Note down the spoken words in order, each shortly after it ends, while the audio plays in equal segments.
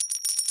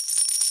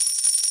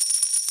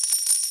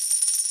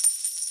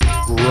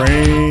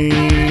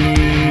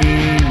Grainmaker.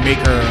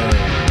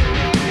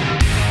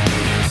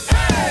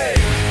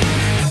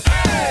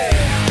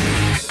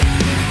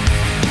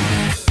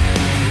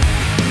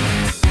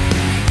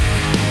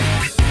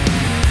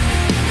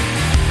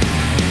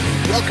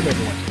 Welcome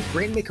everyone to the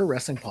Grainmaker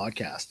Wrestling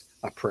Podcast,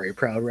 a Prairie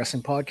Proud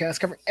wrestling podcast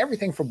covering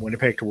everything from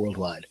Winnipeg to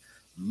worldwide.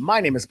 My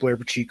name is Blair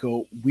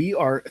Pacheco.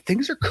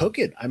 Things are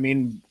cooking. I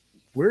mean,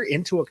 we're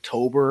into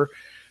October.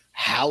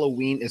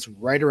 Halloween is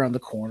right around the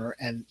corner,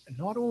 and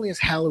not only is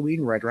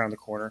Halloween right around the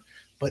corner,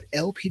 but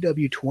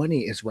LPW 20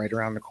 is right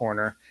around the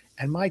corner.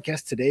 And my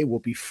guest today will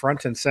be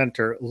front and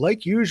center,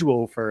 like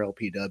usual for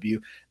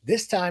LPW,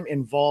 this time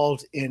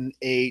involved in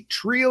a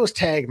trios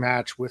tag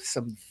match with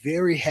some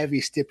very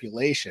heavy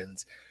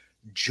stipulations.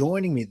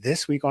 Joining me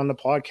this week on the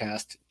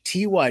podcast,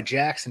 T.Y.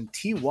 Jackson.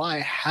 T.Y.,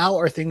 how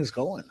are things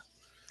going?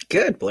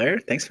 Good, Blair.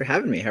 Thanks for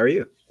having me. How are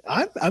you?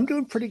 I'm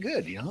doing pretty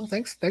good.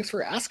 Thanks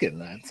for asking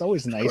that. It's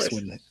always nice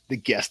when the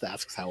guest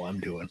asks how I'm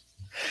doing.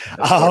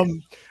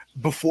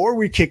 Before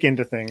we kick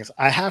into things,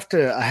 I have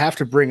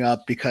to bring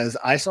up, because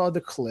I saw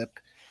the clip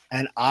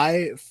and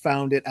I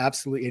found it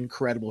absolutely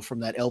incredible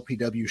from that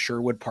LPW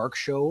Sherwood Park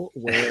show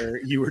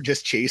where you were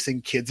just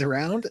chasing kids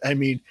around. I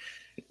mean,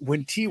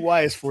 when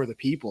TY is for the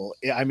people,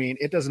 I mean,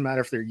 it doesn't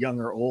matter if they're young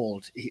or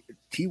old.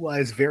 TY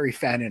is very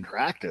fan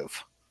interactive.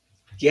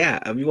 Yeah,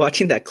 I mean,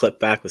 watching that clip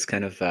back was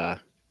kind of,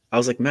 I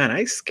was like, man,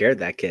 I scared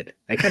that kid.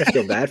 I kind of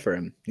feel bad for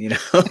him,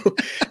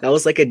 That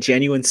was like a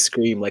genuine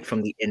scream, like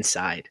from the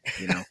inside,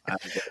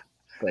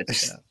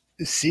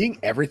 Seeing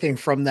everything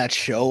from that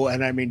show,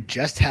 and I mean,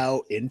 just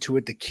how into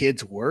it the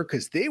kids were,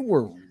 because they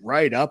were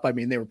right up. I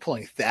mean, they were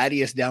pulling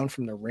Thaddeus down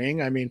from the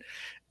ring. I mean,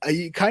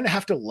 you kind of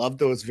have to love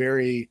those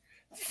very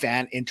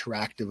fan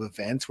interactive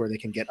events where they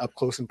can get up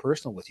close and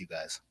personal with you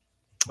guys.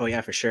 Oh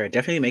yeah, for sure. It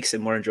definitely makes it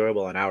more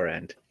enjoyable on our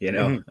end,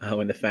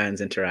 when the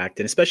fans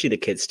interact, and especially the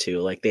kids too.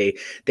 Like they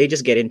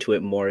just get into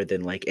it more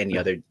than like any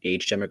other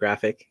age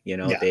demographic.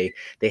 They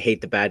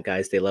hate the bad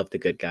guys, they love the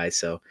good guys.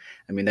 So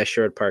I mean, that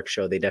Sherwood Park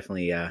show, they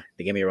definitely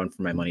they gave me a run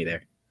for my money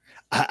there.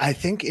 I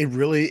think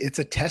it's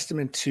a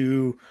testament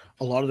to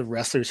a lot of the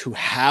wrestlers who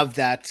have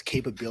that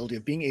capability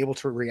of being able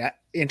to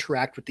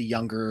interact with the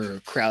younger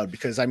crowd,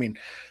 because I mean,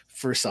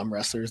 for some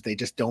wrestlers, they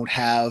just don't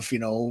have,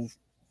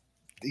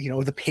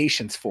 the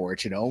patience for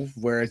it,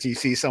 whereas you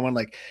see someone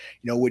like,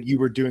 what you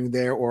were doing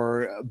there,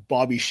 or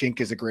Bobby Shink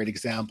is a great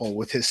example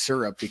with his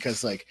syrup,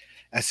 because like,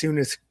 as soon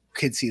as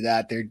kids see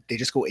that, they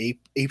just go ape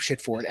shit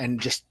for it and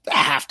just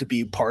have to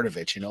be part of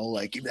it,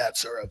 like, give that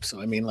syrup.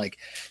 So, I mean, like,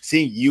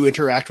 seeing you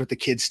interact with the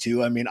kids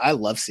too, I mean, I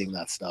love seeing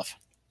that stuff.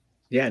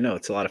 Yeah, no,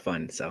 it's a lot of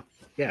fun. So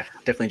yeah,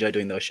 definitely enjoy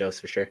doing those shows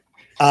for sure.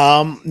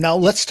 Now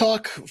let's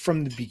talk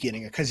from the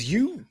beginning, because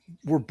you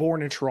were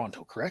born in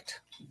Toronto,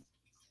 correct?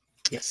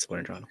 Yes, born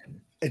in Toronto.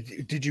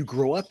 Did you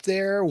grow up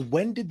there?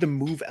 When did the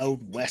move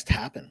out west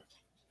happen?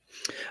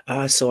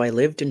 So I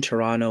lived in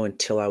Toronto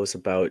until I was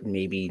about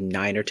maybe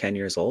 9 or 10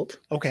 years old.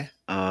 Okay.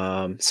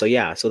 So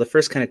the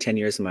first kind of 10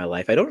 years of my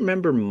life, I don't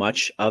remember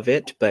much of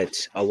it,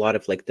 but a lot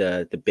of like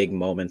the big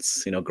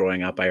moments,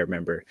 growing up, I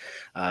remember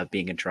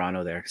being in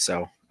Toronto there.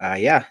 So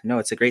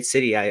it's a great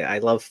city. I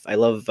love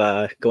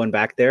going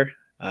back there.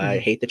 I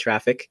hate the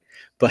traffic,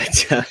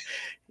 but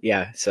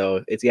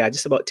so it's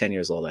just about 10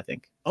 years old, I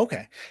think.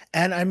 Okay.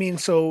 And I mean,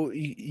 so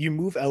you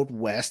move out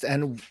west,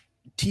 and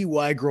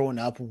TY growing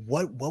up,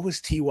 what was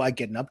TY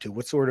getting up to?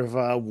 What sort of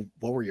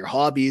what were your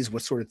hobbies?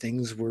 What sort of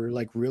things were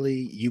like really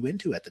you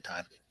into at the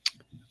time?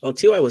 Well,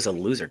 TY was a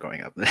loser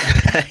growing up.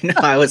 No,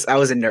 I was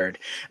a nerd.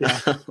 Yeah.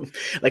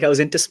 Like I was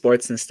into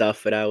sports and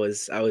stuff, but I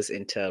was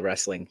into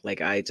wrestling.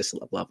 Like I just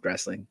loved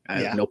wrestling.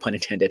 No pun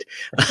intended.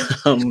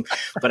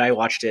 But I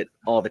watched it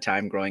all the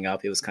time growing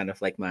up. It was kind of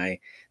like my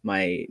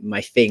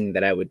thing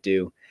that I would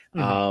do.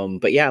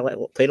 But yeah,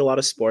 played a lot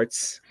of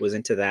sports, was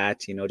into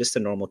that, just a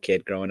normal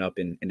kid growing up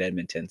in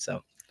Edmonton.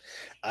 So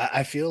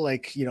I feel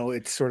like,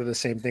 it's sort of the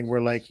same thing.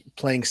 We're like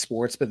playing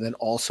sports, but then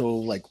also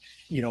like,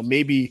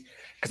 maybe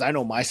because I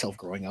know myself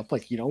growing up,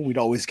 like, we'd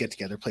always get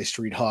together, play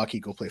street hockey,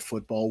 go play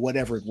football,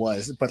 whatever it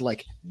was, but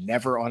like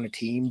never on a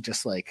team,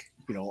 just like,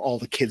 all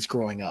the kids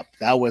growing up.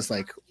 That was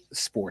like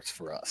sports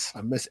for us.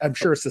 I'm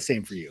sure it's the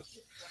same for you.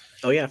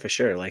 Oh yeah, for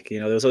sure. Like,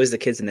 there was always the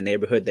kids in the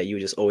neighborhood that you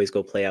would just always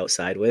go play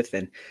outside with.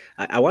 And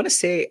I don't want to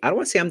say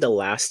I'm the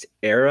last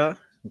era,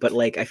 but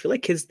like, I feel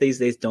like kids these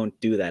days don't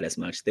do that as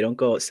much. They don't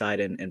go outside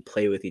and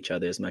play with each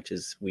other as much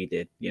as we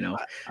did,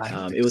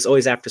 it was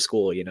always after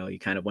school, you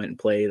kind of went and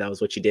played. That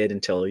was what you did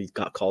until you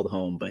got called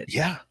home. But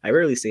yeah, I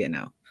rarely see it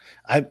now.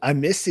 I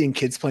miss seeing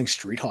kids playing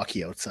street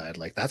hockey outside.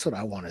 Like, that's what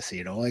I want to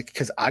see, like,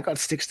 because I got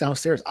sticks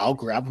downstairs. I'll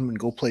grab them and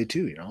go play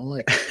too,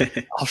 like,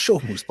 I'll show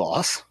them who's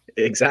boss.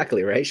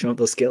 Exactly, right? Show them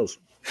those skills.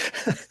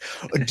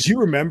 Do you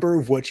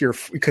remember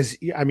because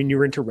I mean, you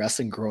were into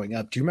wrestling growing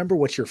up. Do you remember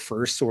what your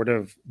first sort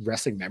of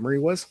wrestling memory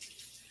was?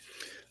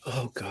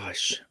 Oh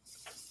gosh.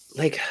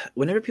 Like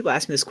whenever people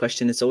ask me this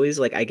question, it's always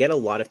like, I get a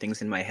lot of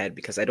things in my head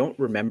because I don't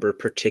remember a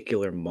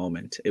particular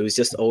moment. It was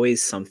just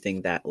always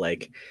something that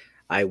like,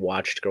 I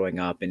watched growing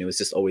up, and it was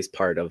just always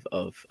part of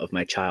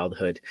my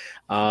childhood.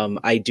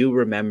 I do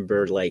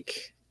remember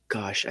like,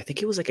 gosh, I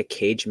think it was like a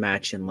cage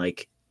match in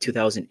like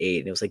 2008.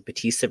 And it was like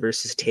Batista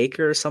versus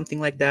Taker or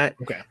something like that,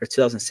 Okay. or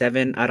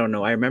 2007. I don't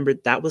know. I remember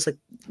that was like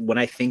when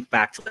I think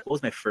back to like, what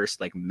was my first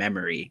like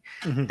memory,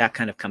 that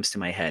kind of comes to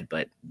my head.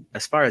 But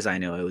as far as I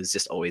know, it was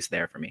just always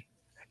there for me.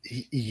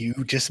 You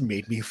just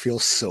made me feel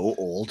so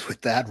old with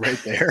that right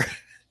there.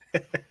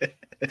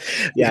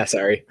 Yeah,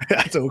 sorry.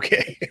 That's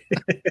okay.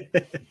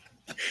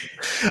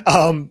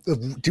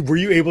 Were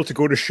you able to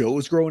go to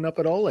shows growing up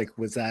at all? Like,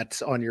 was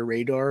that on your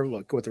radar,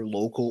 like whether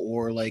local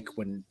or like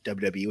when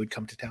WWE would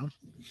come to town?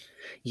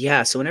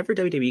 Yeah, so whenever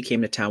WWE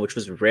came to town, which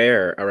was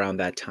rare around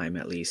that time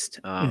at least,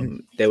 I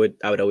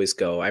would always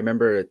go. I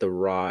remember the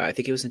Raw, I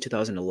think it was in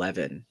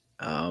 2011,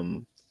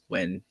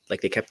 when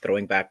like they kept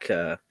throwing back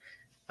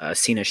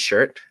Cena's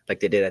shirt like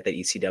they did at the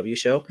ECW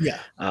show. Yeah.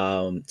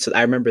 So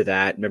I remember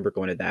that, remember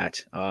going to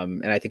that.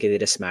 And I think they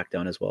did a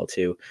SmackDown as well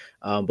too.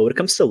 But when it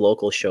comes to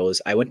local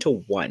shows, I went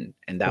to one,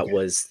 and that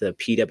was the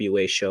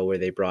PWA show where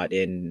they brought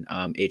in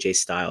AJ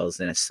Styles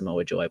and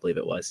Samoa Joe, I believe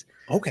it was.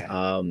 Okay.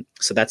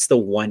 So that's the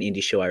one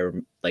indie show I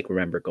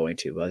remember going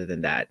to. Other than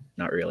that,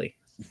 not really.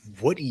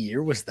 What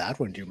year was that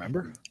one? Do you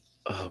remember?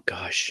 Oh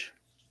gosh.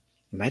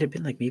 Might have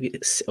been like maybe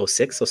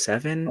 06,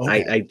 07.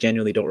 Okay. I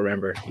genuinely don't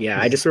remember.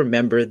 Yeah, I just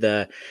remember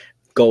the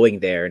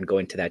going there and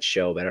going to that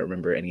show, but I don't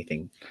remember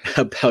anything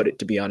about it,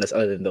 to be honest,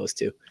 other than those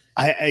two.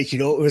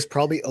 It was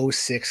probably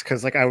 06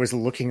 because like I was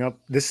looking up,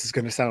 this is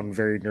going to sound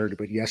very nerdy,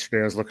 but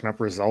yesterday I was looking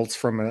up results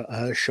from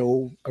a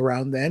show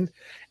around then,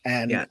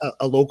 and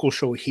a local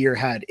show here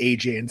had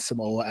AJ and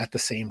Samoa at the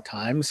same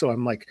time. So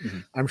I'm like,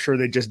 I'm sure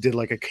they just did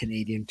like a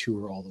Canadian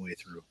tour all the way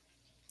through.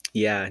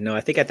 Yeah, no,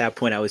 I think at that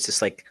point I was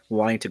just like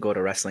wanting to go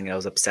to wrestling, and I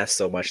was obsessed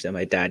so much that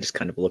my dad just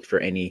kind of looked for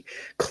any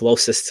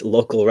closest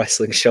local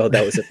wrestling show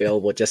that was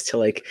available just to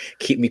like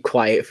keep me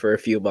quiet for a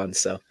few months.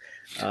 So,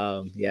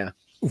 yeah.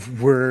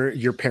 Were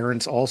your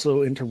parents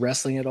also into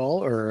wrestling at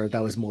all, or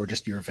that was more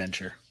just your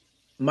venture?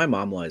 My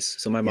mom was.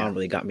 So my mom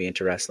really got me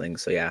into wrestling.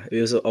 So yeah,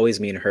 it was always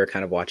me and her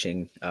kind of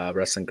watching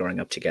wrestling growing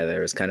up together.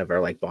 It was kind of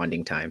our like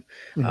bonding time,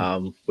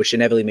 which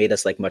inevitably made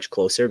us like much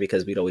closer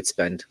because we'd always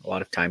spend a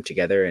lot of time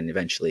together. And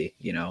eventually,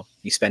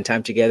 you spend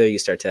time together, you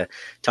start to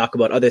talk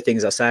about other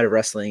things outside of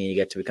wrestling, and you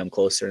get to become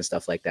closer and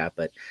stuff like that.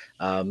 But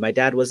my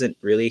dad wasn't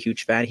really a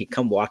huge fan. He'd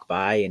come walk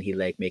by and he'd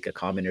like make a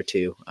comment or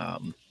two.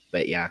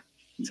 But yeah,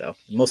 so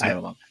mostly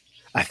my mom.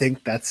 I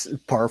think that's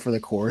par for the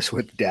course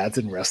with dads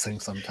in wrestling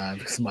sometimes,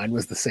 because mine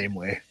was the same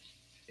way.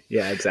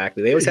 Yeah,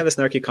 exactly. They always have a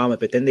snarky comment,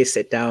 but then they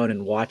sit down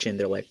and watch, and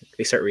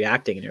they start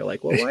reacting, and you're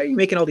like, well, why are you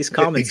making all these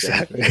comments?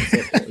 Exactly.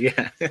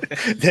 Yeah.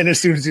 Then as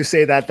soon as you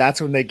say that,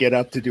 that's when they get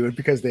up to do it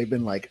because they've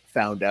been like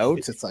found out.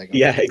 It's like,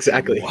 yeah,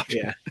 exactly.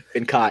 Yeah.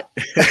 Been caught.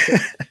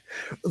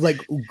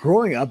 Like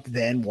growing up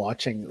then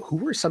watching, who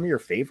were some of your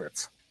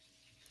favorites?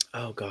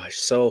 Oh gosh.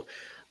 So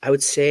I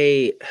would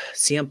say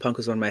CM Punk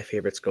was one of my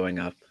favorites growing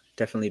up.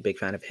 Definitely a big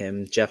fan of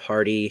him. Jeff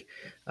Hardy,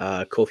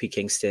 Kofi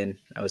Kingston,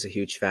 I was a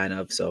huge fan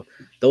of. So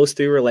those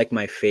three were like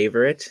my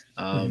favorite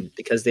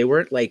because they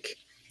weren't like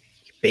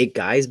big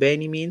guys by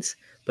any means,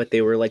 but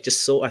they were like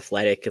just so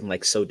athletic and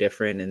like so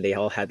different. And they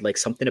all had like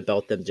something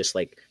about them just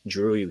like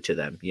drew you to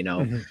them,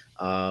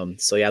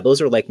 So yeah,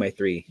 those are like my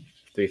three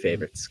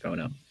favorites growing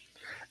up.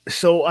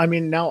 So, I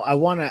mean, now I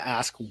want to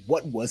ask,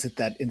 what was it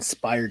that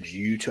inspired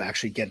you to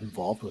actually get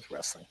involved with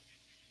wrestling?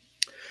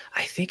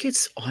 I think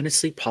it's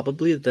honestly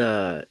probably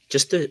the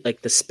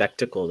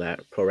spectacle that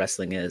pro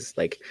wrestling is.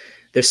 Like,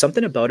 there's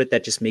something about it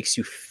that just makes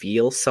you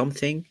feel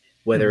something,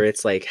 whether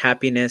it's like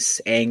happiness,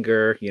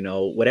 anger,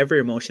 whatever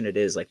emotion it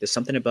is. Like, there's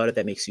something about it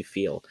that makes you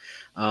feel.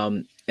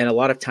 And a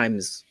lot of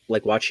times,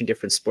 like watching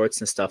different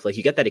sports and stuff, like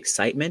you get that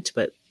excitement,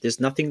 but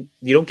there's nothing,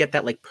 you don't get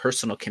that like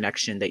personal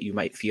connection that you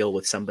might feel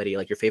with somebody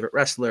like your favorite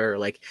wrestler or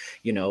like,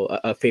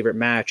 a favorite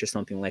match or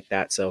something like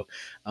that. So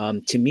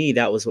to me,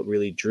 that was what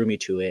really drew me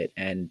to it.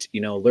 And,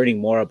 learning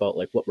more about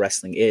like what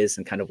wrestling is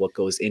and kind of what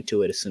goes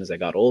into it as soon as I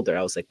got older,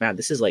 I was like, man,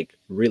 this is like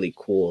really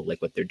cool,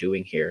 like what they're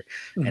doing here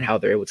and how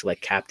they're able to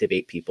like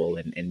captivate people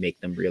and make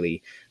them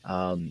really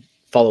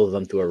follow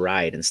them through a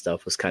ride and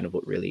stuff was kind of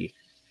what really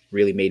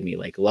made me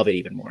like love it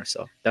even more.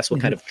 So that's what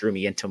kind of drew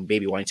me into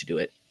maybe wanting to do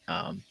it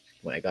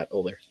when I got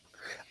older.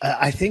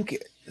 I think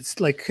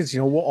it's like, because,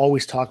 we'll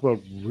always talk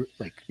about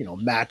like,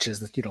 matches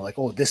that, like,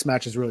 oh, this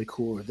match is really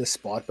cool or this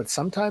spot. But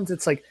sometimes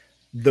it's like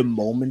the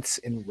moments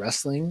in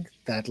wrestling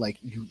that like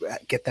you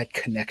get that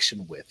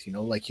connection with,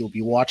 like you'll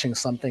be watching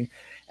something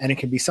and it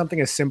can be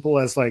something as simple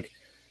as like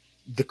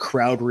the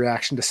crowd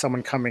reaction to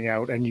someone coming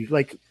out and you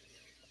like,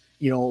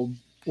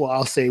 well,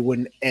 I'll say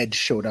when Edge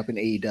showed up in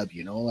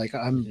AEW, like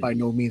I'm by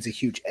no means a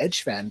huge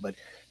Edge fan, but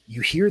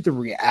you hear the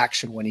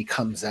reaction when he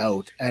comes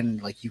out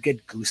and like you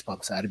get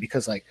goosebumps at it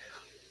because like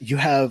you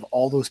have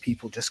all those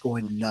people just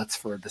going nuts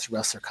for this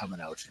wrestler coming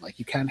out. Like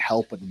you can't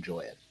help but enjoy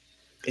it.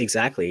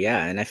 Exactly.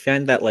 Yeah. And I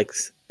find that like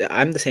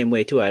I'm the same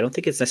way too. I don't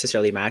think it's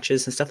necessarily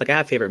matches and stuff. Like I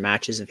have favorite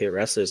matches and favorite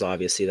wrestlers,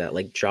 obviously, that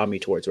like draw me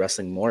towards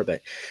wrestling more.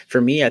 But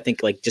for me, I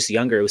think like just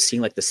younger, it was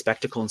seeing like the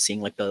spectacle and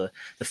seeing like the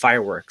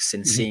fireworks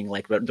and seeing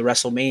like the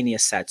WrestleMania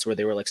sets where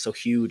they were like so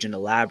huge and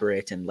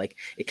elaborate, and like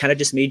it kind of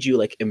just made you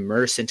like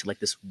immerse into like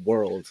this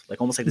world, like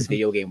almost like this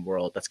video game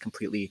world that's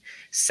completely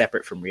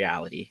separate from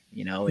reality,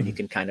 you know. And you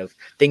can kind of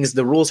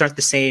the rules aren't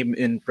the same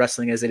in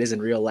wrestling as it is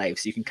in real life,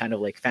 so you can kind of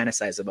like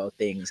fantasize about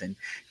things and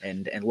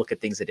look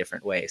at things a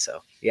different way.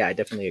 So yeah, I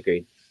definitely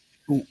agreed.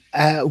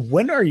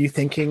 When are you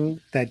thinking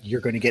that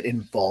you're going to get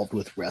involved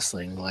with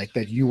wrestling, like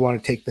that you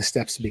want to take the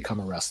steps to become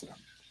a wrestler?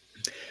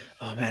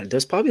 Oh man,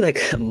 there's probably like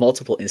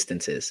multiple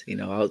instances. You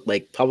know, I was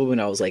like probably when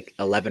I was like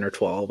 11 or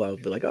 12, I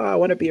would be like, "Oh, I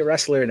want to be a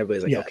wrestler," and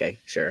everybody's like, "Okay,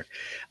 sure."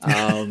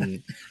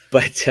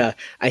 But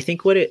I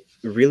think what it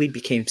really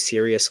became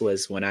serious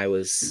was when I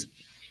was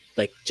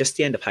like just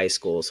the end of high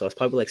school. So I was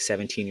probably like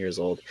 17 years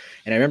old,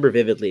 and I remember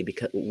vividly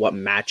because what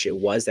match it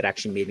was that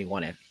actually made me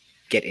want to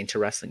get into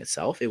wrestling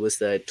itself. It was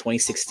the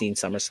 2016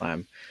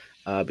 SummerSlam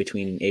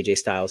between AJ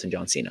Styles and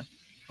John Cena.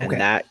 And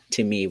that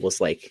to me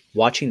was like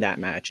watching that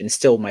match, and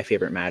still my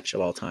favorite match of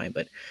all time.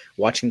 But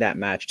watching that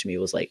match to me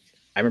was like,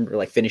 I remember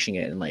like finishing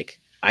it and like,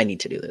 I need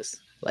to do this.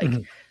 Like,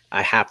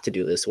 I have to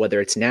do this,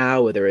 whether it's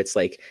now, whether it's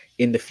like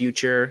in the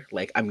future,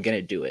 like I'm going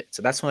to do it.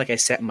 So that's when like I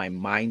set my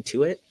mind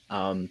to it.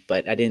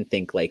 But I didn't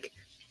think like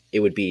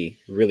it would be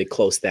really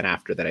close then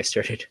after that I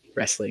started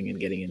wrestling and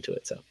getting into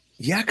it. So.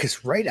 Yeah,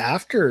 because right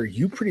after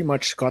you pretty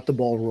much got the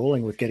ball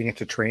rolling with getting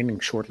into training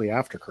shortly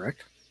after,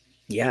 correct?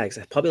 Yeah,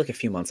 exactly. Probably like a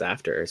few months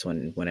after is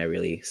when I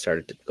really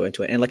started to go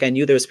into it. And like I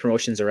knew there was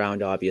promotions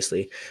around,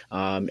 obviously,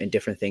 and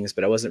different things,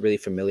 but I wasn't really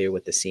familiar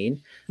with the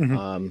scene.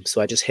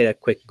 So I just hit a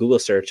quick Google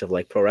search of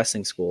like pro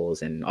wrestling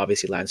schools, and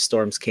obviously Lance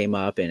Storms came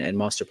up, and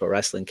Monster Pro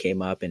Wrestling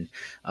came up, and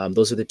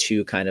those are the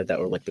two kind of that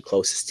were like the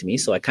closest to me.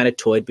 So I kind of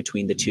toyed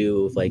between the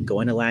two of like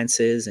going to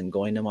Lance's and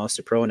going to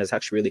Monster Pro, and it's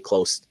actually really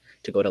close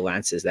to go to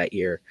Lance's that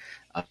year.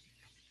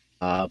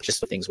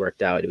 Just so things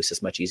worked out, it was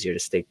just much easier to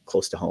stay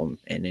close to home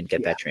and then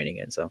get that training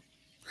in. So.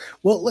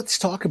 Well, let's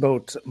talk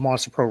about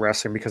Monster Pro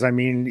Wrestling, because I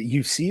mean,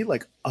 you see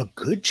like a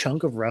good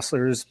chunk of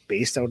wrestlers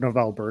based out of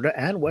Alberta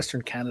and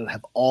Western Canada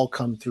have all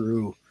come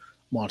through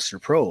Monster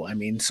Pro. I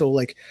mean, so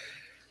like,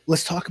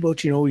 let's talk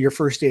about, you know, your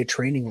first day of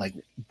training. Like,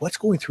 what's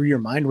going through your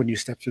mind when you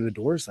step through the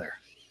doors there?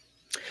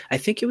 I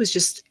think it was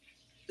just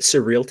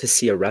surreal to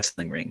see a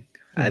wrestling ring.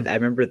 I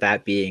remember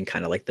that being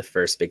kind of like the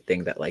first big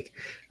thing that like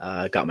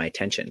got my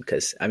attention,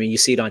 because I mean, you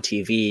see it on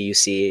TV, you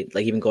see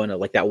like even going to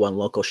like that one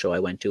local show I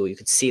went to, you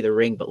could see the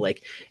ring, but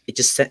like it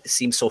just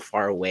seems so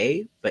far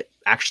away. But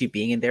actually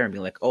being in there and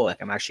being like, oh, like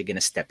I'm actually going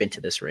to step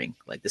into this ring,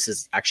 like this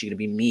is actually going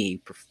to be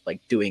me like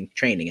doing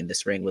training in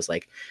this ring, was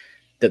like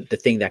the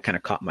thing that kind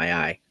of caught my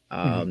eye.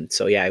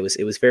 So yeah, it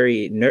was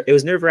very it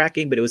was nerve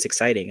wracking, but it was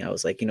exciting. I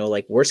was like, you know,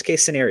 like worst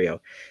case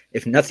scenario,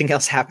 if nothing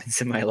else happens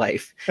in my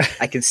life,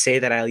 I can say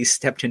that I at least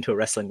stepped into a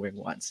wrestling ring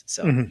once.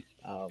 So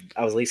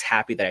I was at least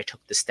happy that I took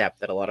the step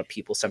that a lot of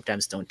people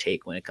sometimes don't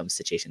take when it comes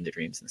to chasing their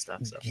dreams and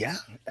stuff. So yeah,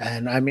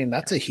 and I mean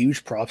that's a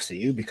huge props to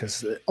you,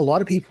 because a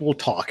lot of people will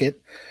talk it,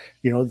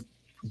 you know,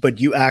 but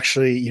you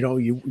actually, you know,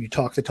 you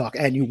talk the talk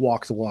and you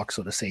walk the walk,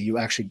 so to say. You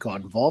actually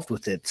got involved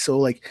with it. So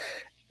like,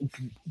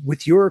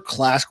 with your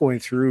class going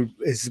through,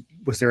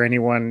 was there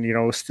anyone, you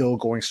know, still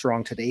going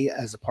strong today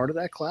as a part of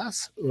that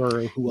class,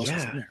 or who else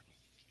was in there?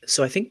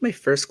 So I think my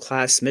first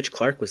class, Mitch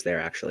Clark was there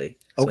actually.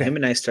 So him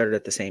and I started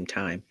at the same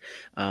time.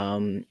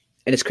 And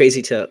it's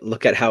crazy to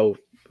look at how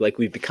like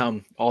we've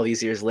become all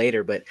these years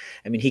later. But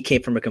I mean, he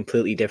came from a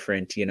completely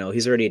different, you know,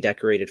 he's already a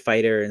decorated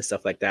fighter and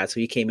stuff like that. So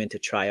he came in to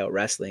try out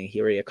wrestling. He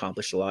already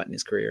accomplished a lot in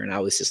his career. And I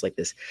was just like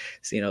this,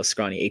 you know,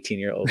 scrawny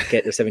 18-year-old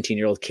kid or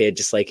 17-year-old kid,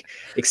 just like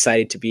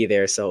excited to be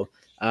there. So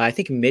I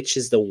think Mitch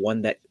is the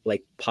one that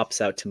like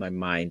pops out to my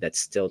mind that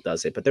still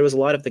does it. But there was a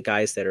lot of the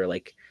guys that are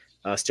like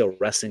still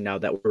wrestling now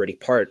that were already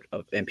part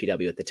of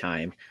MPW at the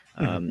time,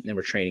 and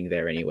were training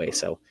there anyway.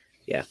 So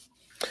yeah.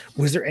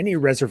 Was there any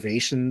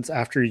reservations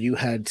after you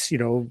had, you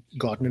know,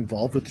 gotten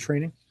involved with the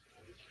training?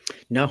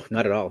 No,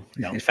 not at all.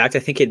 No. In fact, I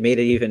think it made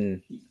it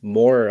even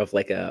more of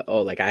like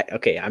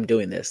I'm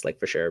doing this, like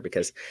for sure.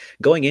 Because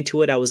going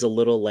into it, I was a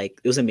little like,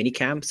 it was a mini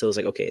camp. So it was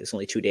like, okay, it's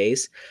only 2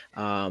 days.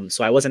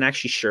 So I wasn't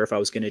actually sure if I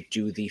was going to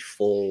do the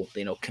full,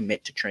 you know,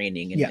 commit to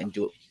training and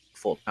do it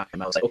full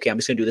time. I was like, okay, I'm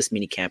just going to do this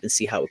mini camp and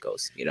see how it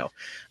goes, you know?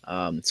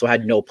 So I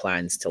had no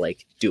plans to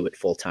like do it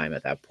full time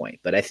at that point.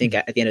 But I think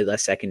at the end of the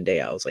second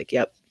day, I was like,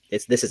 yep,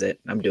 this is it.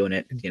 I'm doing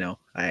it. You know,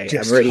 I'm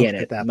already in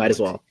it. Might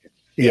as well.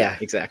 Yeah,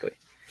 exactly.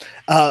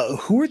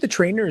 Who were the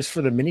trainers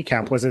for the mini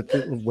camp? Was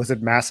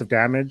it Massive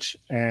Damage,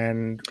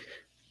 and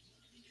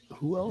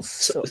who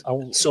else?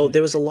 So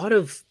there was a lot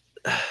of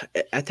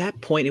at that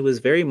point, it was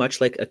very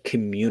much like a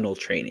communal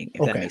training,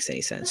 if that makes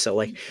any sense. So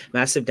like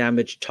Massive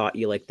Damage taught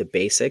you like the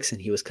basics, and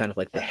he was kind of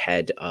like the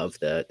head of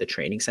the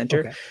training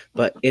center.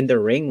 But in the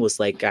ring was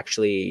like,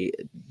 actually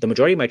the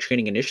majority of my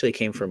training initially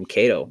came from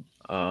Kato,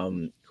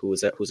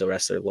 who's a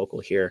wrestler local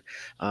here.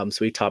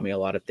 So he taught me a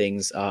lot of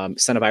things.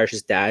 Son of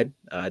Irish's dad,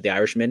 the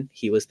Irishman,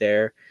 he was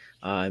there.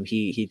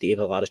 He gave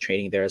a lot of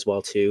training there as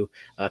well too.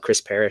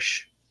 Chris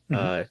Parrish.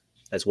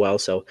 As well.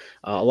 So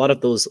a lot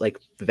of those like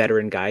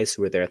veteran guys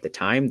who were there at the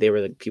time, they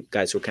were the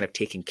guys who were kind of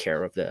taking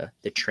care of the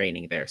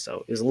training there.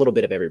 So it was a little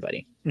bit of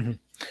everybody.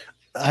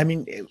 I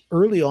mean,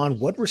 early on,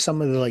 what were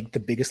some of the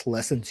biggest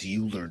lessons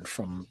you learned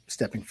from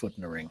stepping foot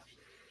in the ring?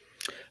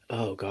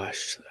 Oh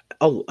gosh.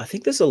 Oh, I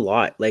think there's a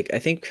lot. Like I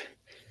think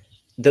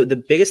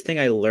the biggest thing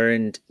I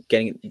learned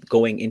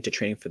going into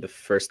training for the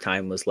first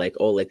time was like,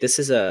 oh, like this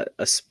is a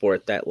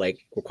sport that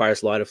like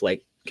requires a lot of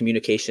like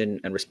communication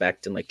and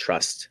respect and like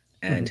trust.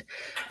 And,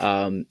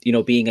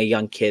 being a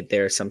young kid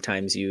there,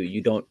 sometimes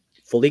you don't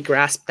fully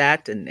grasp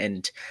that.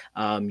 And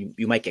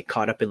you might get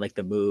caught up in like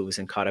the moves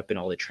and caught up in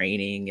all the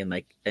training and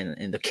like,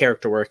 and the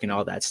character work and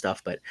all that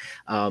stuff. But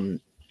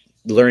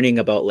learning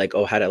about like,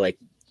 how to like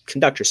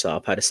conduct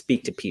yourself, how to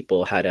speak to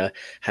people, how to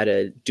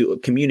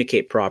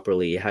communicate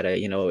properly, how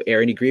to,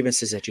 air any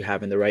grievances that you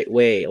have in the right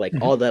way. Like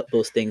all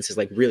those things is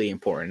like really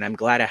important. And I'm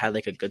glad I had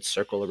like a good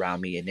circle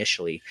around me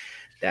initially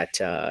that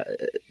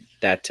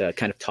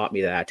kind of taught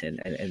me that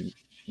and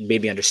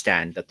made me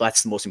understand that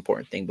that's the most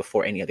important thing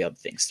before any of the other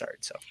things start.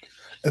 So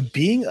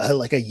being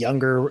like a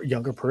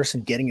younger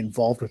person getting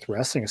involved with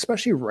wrestling,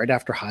 especially right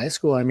after high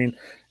school, I mean,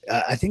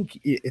 I think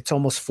it's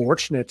almost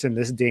fortunate in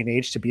this day and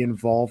age to be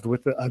involved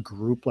with a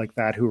group like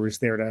that who is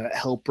there to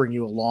help bring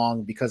you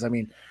along. Because I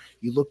mean,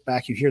 you look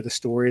back, you hear the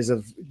stories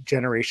of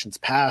generations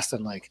past,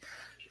 and like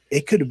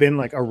it could have been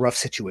like a rough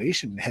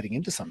situation heading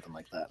into something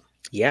like that.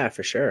 Yeah,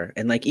 for sure.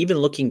 And like even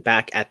looking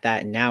back at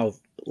that now,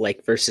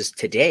 like versus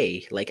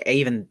today, like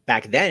even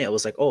back then it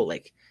was like, oh,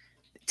 like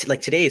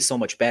today is so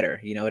much better,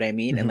 you know what I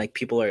mean? And like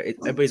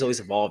everybody's always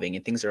evolving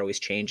and things are always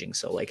changing.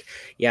 So like,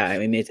 yeah, I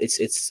mean,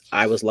 it's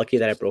I was lucky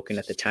that I broke in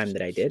at the time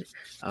that I did.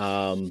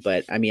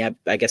 But I mean,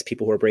 I guess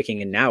people who are breaking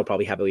in now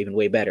probably have it even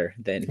way better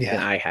than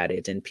I had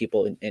it, and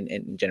people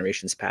in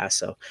generations past.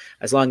 So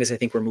as long as I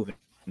think we're moving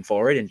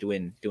forward and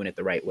doing it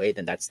the right way,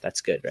 then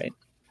that's good, right?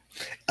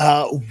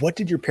 What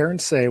did your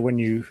parents say when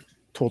you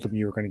told them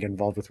you were going to get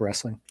involved with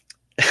wrestling?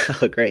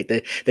 Oh, great.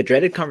 The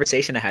dreaded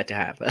conversation I had to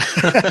have.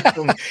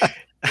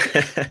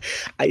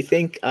 I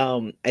think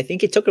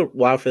it took a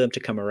while for them to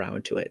come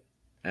around to it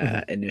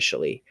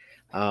initially.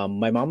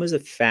 My mom was a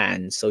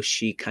fan, so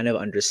she kind of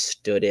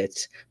understood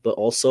it, but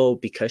also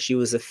because she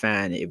was a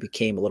fan, it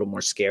became a little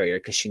more scarier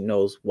because she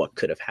knows what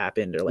could have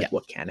happened or like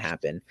what can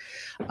happen.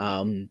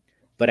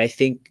 But I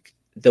think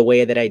the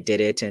way that I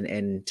did it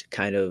and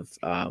kind of,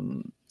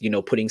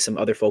 putting some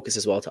other focus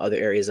as well to other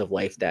areas of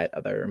life that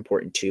are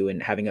important too,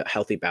 and having a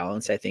healthy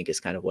balance, I think is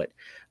kind of what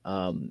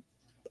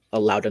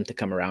allowed them to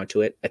come around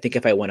to it. I think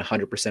if I went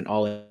 100%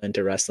 all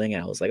into wrestling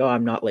and I was like, oh,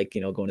 I'm not like,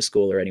 going to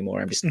school or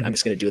anymore, I'm just going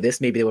to do this,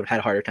 maybe they would have had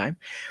a harder time.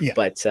 Yeah.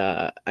 But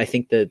I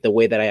think the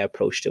way that I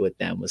approached it with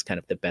them was kind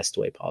of the best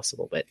way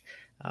possible. But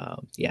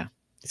yeah,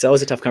 it's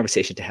always a tough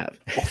conversation to have.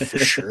 Oh, for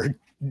sure.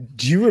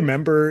 Do you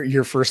remember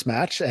your first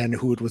match and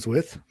who it was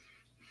with?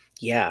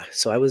 Yeah.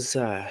 So I was,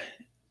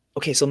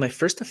 okay. So my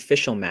first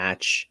official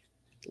match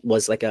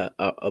was like a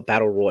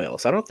battle royal.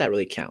 So I don't know if that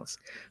really counts,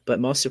 but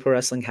most Pro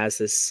Wrestling has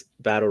this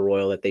battle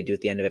royal that they do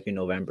at the end of every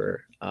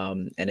November.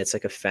 And it's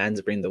like a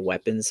fans bring the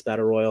weapons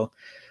battle royal.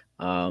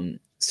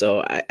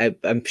 So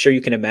I'm sure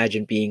you can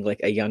imagine being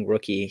like a young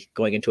rookie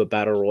going into a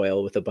battle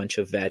royal with a bunch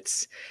of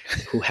vets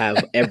who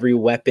have every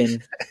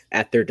weapon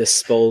at their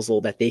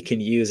disposal that they can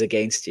use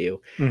against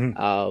you.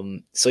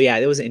 So yeah,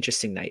 it was an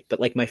interesting night. But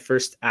like my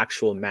first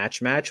actual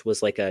match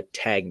was like a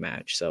tag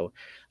match. So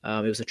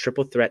it was a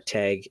triple threat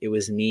tag. It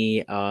was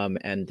me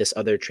and this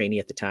other trainee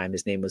at the time.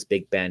 His name was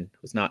Big Ben.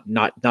 It was not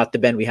the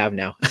Ben we have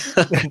now,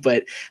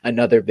 but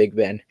another Big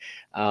Ben.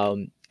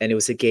 And it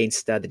was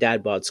against the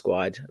Dad Bod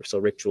Squad. So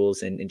Rick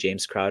Jules and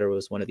James Crowder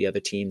was one of the other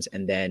teams.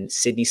 And then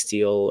Sydney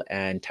Steele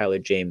and Tyler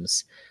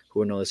James, who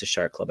were known as the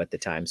Shark Club at the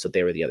time. So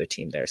they were the other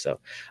team there. So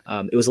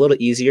it was a little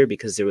easier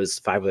because there was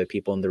 5 other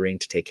people in the ring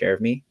to take care of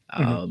me.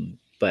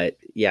 But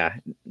yeah,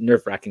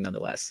 nerve-wracking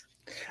nonetheless.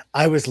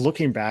 I was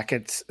looking back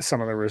at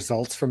some of the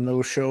results from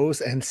those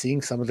shows and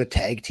seeing some of the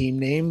tag team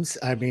names.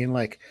 I mean,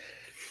 like,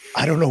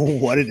 I don't know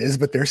what it is,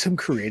 but there's some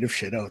creative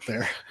shit out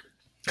there.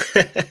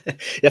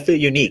 Definitely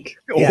unique.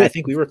 Yeah, I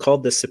think we were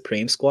called the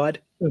Supreme Squad,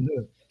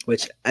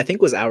 which I think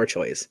was our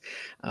choice.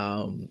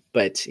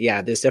 But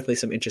yeah, there's definitely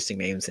some interesting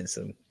names and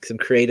some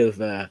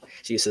creative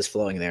uses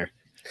flowing there.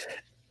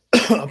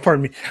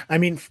 Pardon me. I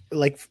mean,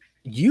 like,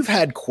 you've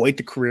had quite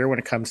the career when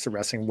it comes to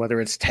wrestling, whether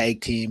it's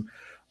tag team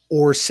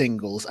or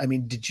singles. I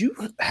mean, did you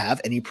have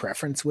any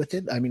preference with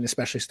it? I mean,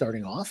 especially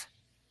starting off?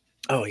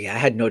 Oh yeah, I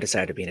had no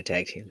desire to be in a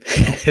tag team.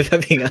 If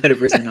I'm being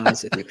 100%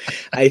 honest with you,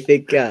 I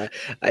think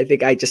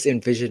I just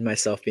envisioned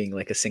myself being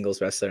like a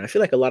singles wrestler. And I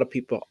feel like a lot of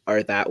people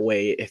are that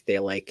way if they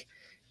like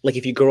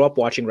if you grow up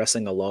watching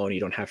wrestling alone, you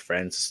don't have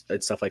friends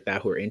and stuff like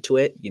that who are into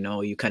it.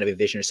 You kind of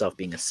envision yourself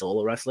being a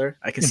solo wrestler.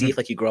 I can see if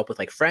like you grow up with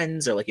like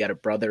friends or like you had a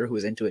brother who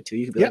was into it too.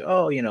 You could be like,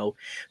 oh,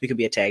 we could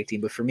be a tag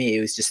team. But for me, it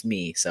was just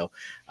me. So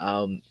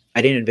I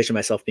didn't envision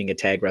myself being a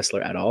tag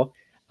wrestler at all.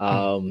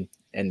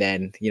 And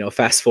then,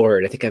 fast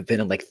forward, I think I've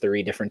been in like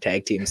 3 different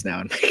tag teams now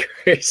in my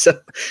career. So,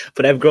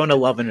 but I've grown a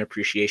love and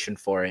appreciation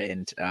for it.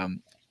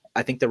 And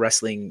I think the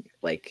wrestling,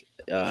 like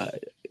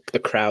the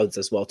crowds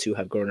as well too,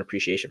 have grown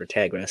appreciation for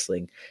tag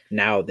wrestling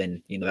now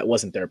than, that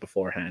wasn't there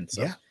beforehand.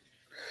 So. Yeah.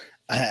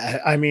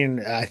 I mean,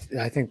 I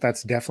think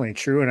that's definitely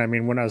true. And I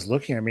mean, when I was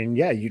looking, I mean,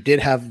 yeah, you did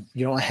have,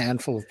 a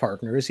handful of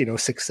partners,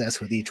 success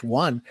with each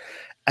one.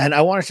 And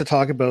I wanted to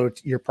talk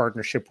about your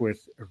partnership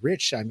with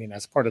Rich, I mean,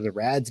 as part of the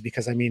RADz,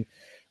 because I mean,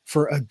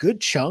 for a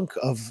good chunk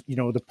of,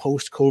 the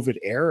post-COVID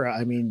era,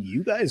 I mean,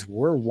 you guys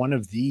were one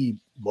of the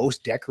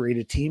most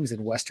decorated teams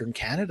in Western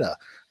Canada.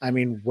 I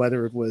mean,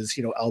 whether it was,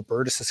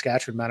 Alberta,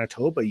 Saskatchewan,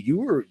 Manitoba, you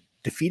were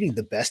defeating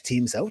the best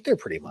teams out there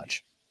pretty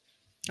much.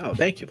 Oh,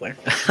 thank you, Blair.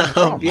 No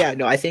problem. Yeah,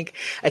 no, I think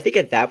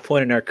at that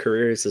point in our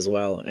careers as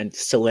well, and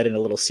just to let in a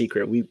little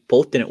secret, we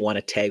both didn't want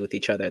to tag with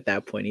each other at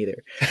that point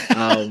either.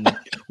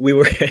 We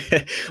were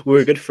we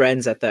were good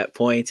friends at that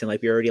point, and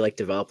like we already like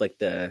developed like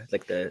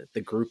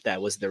the group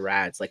that was the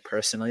RADz, like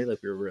personally, like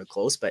we were real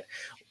close. But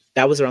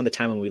that was around the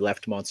time when we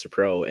left Monster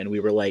Pro, and we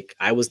were like,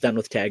 I was done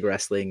with tag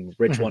wrestling.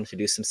 Rich wanted to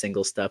do some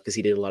single stuff because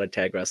he did a lot of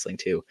tag wrestling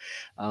too.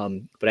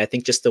 But I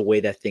think just the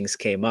way that things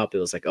came up, it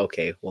was like,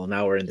 okay, well,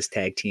 now we're in this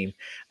tag team.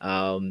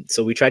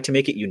 So we tried to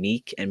make it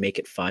unique and make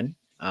it fun.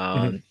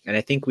 And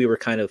I think we were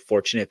kind of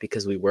fortunate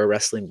because we were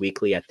wrestling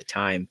weekly at the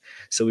time.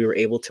 So we were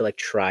able to like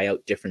try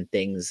out different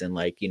things and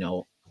like,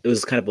 it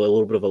was kind of a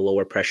little bit of a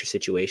lower pressure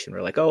situation.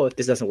 We're like, oh, if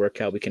this doesn't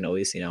work out, we can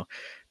always,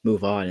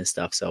 move on and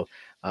stuff. So,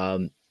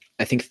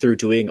 I think through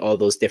doing all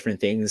those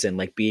different things and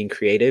like being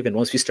creative, and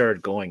once we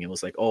started going, it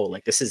was like, oh,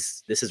 like this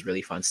is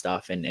really fun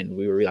stuff, and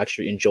we were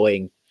actually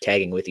enjoying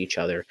tagging with each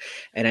other.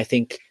 And I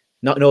think,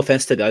 no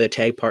offense to the other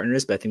tag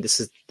partners, but I think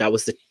that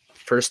was the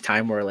first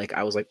time where like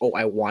I was like, oh,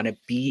 I want to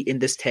be in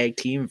this tag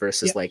team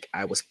versus like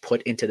I was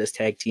put into this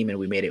tag team and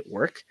we made it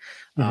work.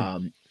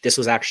 This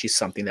was actually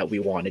something that we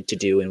wanted to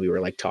do and we were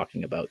like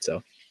talking about.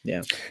 So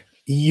yeah.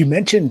 You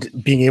mentioned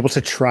being able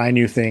to try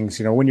new things,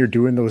 when you're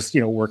doing those,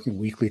 working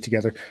weekly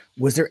together.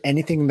 Was there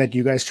anything that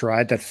you guys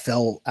tried that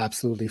fell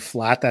absolutely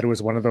flat, that it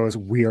was one of those,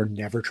 we are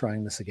never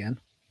trying this again?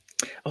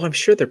 Oh, I'm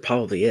sure there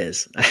probably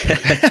is.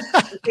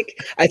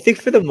 I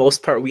think for the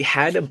most part, we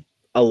had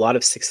a lot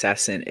of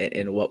success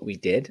in what we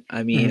did.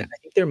 I mean, I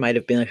think there might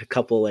have been like a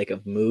couple like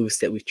of moves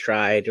that we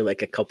tried, or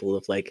like a couple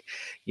of like,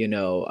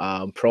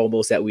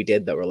 promos that we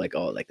did that were like,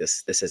 oh, like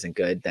this isn't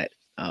good. That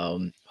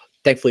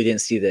thankfully didn't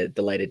see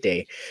the light of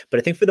day. But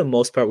I think for the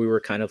most part, we were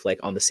kind of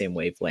like on the same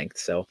wavelength.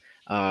 So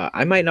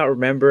I might not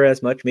remember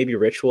as much, maybe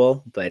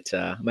Ritual, but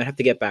I might have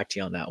to get back to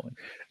you on that one.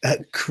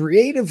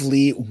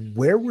 Creatively,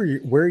 where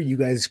are you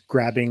guys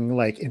grabbing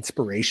like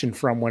inspiration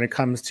from when it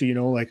comes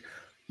to, like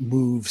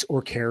moves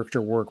or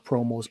character work,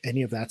 promos,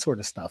 any of that sort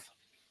of stuff?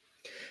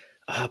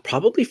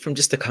 Probably from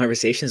just the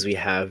conversations we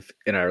have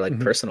in our like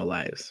personal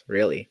lives,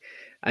 really.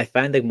 I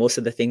find like most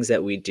of the things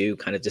that we do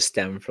kind of just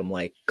stem from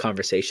like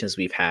conversations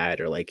we've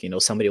had, or like,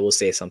 somebody will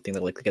say something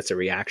that like gets a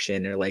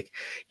reaction, or like,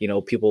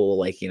 people will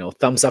like,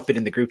 thumbs up it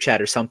in the group chat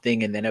or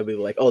something. And then everybody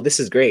will like, oh, this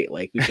is great.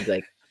 Like we should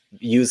like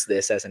use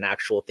this as an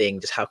actual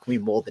thing. Just how can we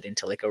mold it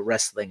into like a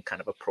wrestling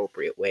kind of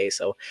appropriate way?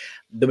 So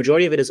the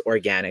majority of it is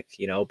organic,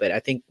 but I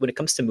think when it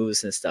comes to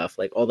moves and stuff,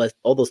 like all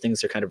those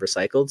things are kind of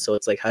recycled. So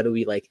it's like, how do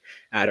we like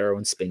add our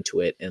own spin to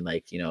it and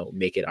like,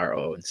 make it our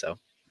own? So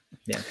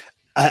yeah.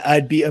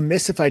 I'd be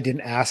amiss if I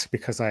didn't ask,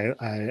 because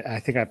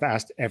I think I've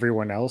asked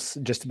everyone else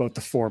just about the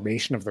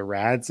formation of the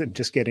RADz and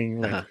just getting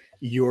like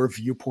your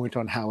viewpoint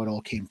on how it all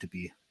came to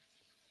be.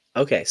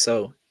 Okay,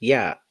 so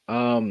yeah.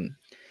 I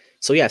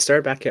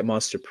started back at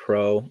Monster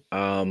Pro.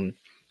 I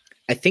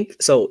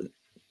think so.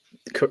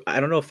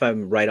 I don't know if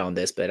I'm right on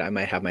this, but I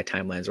might have my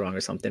timelines wrong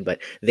or something. But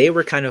they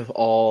were kind of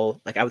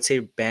all like, I would say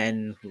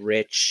Ben,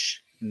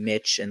 Rich,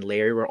 Mitch, and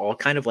Larry were all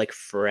kind of like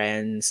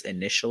friends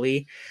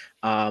initially.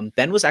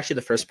 Ben was actually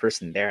the first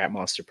person there at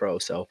Monster Pro.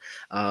 So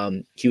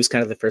he was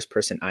kind of the first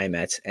person I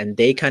met, and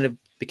they kind of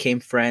became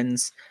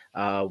friends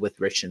with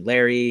Rich and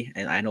Larry.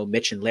 And I know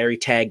Mitch and Larry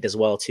tagged as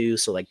well too.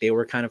 So like they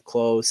were kind of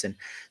close. And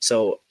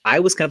so I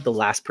was kind of the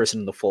last person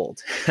in the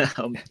fold,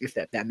 if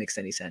that makes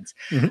any sense.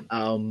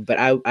 But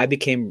I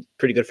became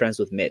pretty good friends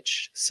with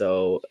Mitch.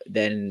 So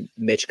then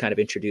Mitch kind of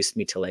introduced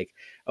me to like,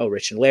 oh,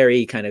 Rich and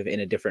Larry kind of in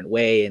a different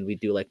way. And we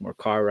do like more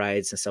car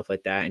rides and stuff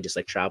like that, and just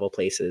like travel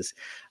places.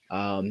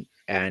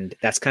 And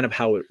that's kind of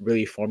how it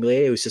really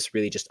formulated. It was just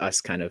really just us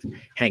kind of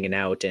hanging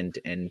out and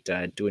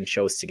doing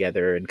shows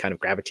together and kind of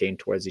gravitating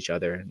towards each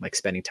other and like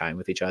spending time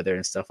with each other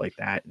and stuff like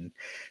that. And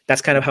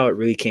that's kind of how it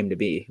really came to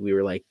be. We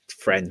were like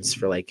friends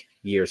for like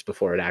years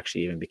before it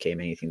actually even became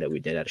anything that we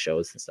did at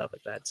shows and stuff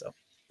like that. So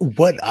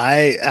what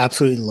I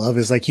absolutely love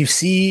is like, you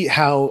see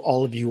how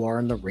all of you are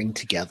in the ring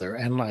together,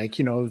 and like,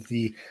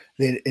 the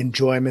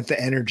enjoyment,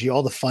 the energy,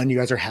 all the fun you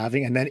guys are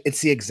having. And then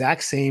it's the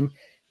exact same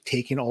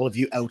taking all of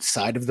you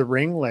outside of the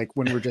ring, like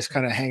when we're just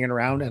kind of hanging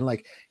around, and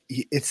like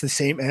it's the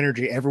same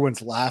energy.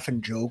 Everyone's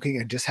laughing, joking,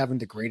 and just having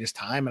the greatest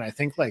time. And I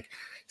think like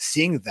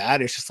seeing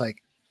that, it's just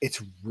like,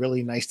 it's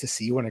really nice to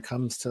see when it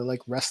comes to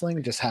like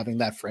wrestling, just having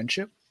that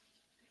friendship.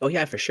 Oh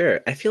yeah, for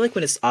sure. I feel like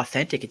when it's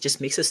authentic, it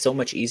just makes it so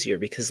much easier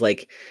because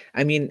like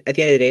I mean, at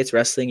the end of the day it's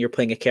wrestling, you're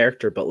playing a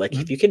character, but like if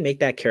Mhm. you can make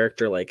that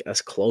character like as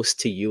close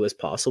to you as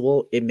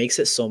possible, it makes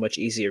it so much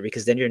easier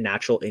because then your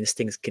natural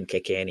instincts can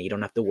kick in and you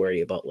don't have to worry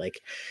about like,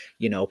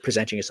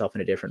 presenting yourself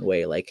in a different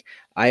way. Like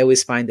I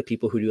always find the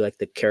people who do like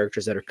the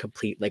characters that are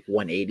complete like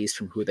 180s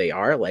from who they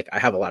are, like I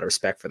have a lot of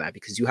respect for that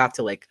because you have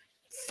to like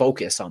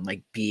focus on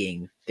like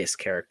being this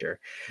character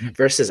Mhm.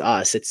 versus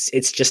us.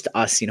 It's just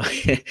us,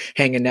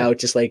 hanging Yeah. out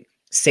just like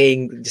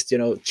saying just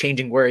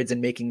changing words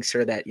and making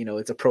sure that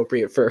it's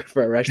appropriate for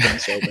a wrestling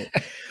show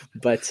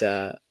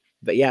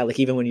but yeah, like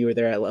even when you were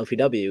there at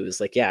LPW, it was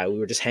like, yeah, we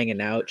were just hanging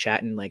out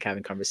chatting, like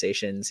having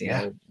conversations,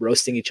 Yeah.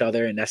 roasting each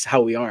other, and that's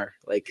how we are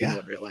like Yeah.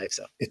 in real life.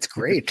 So It's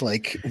great.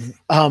 Like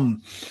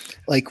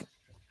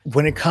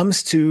when it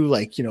comes to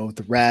like,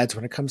 the RADz,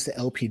 when it comes to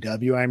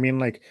LPW, I mean,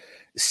 like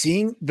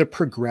seeing the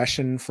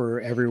progression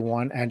for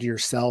everyone and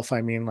yourself,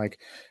 I mean, like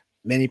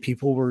many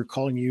people were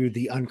calling you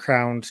the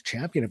uncrowned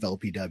champion of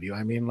LPW.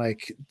 I mean,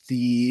 like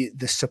the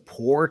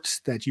support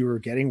that you were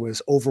getting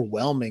was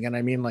overwhelming. And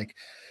I mean, like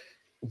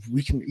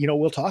we can,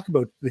 we'll talk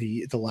about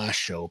the last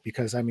show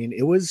because I mean,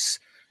 it was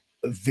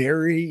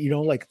very,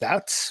 like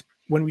that's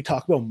when we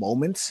talk about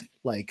moments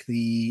like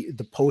the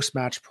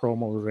post-match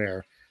promo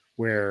there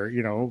where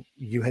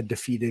you had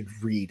defeated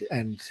Reed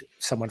and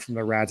someone from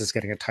the RADz is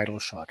getting a title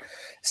shot.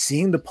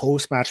 Seeing the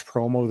post-match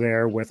promo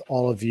there with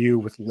all of you,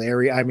 with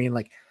Larry, I mean,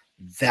 like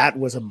that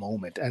was a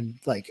moment, and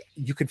like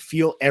you could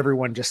feel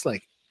everyone just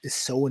like is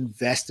so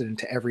invested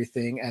into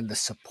everything, and the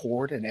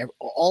support and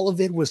all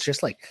of it was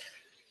just like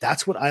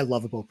that's what I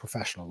love about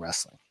professional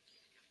wrestling.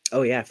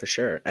 oh yeah, for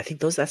sure. I think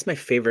that's my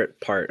favorite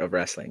part of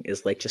wrestling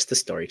is like just the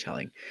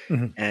storytelling.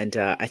 Mhm. And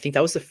I think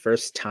that was the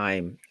first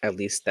time, at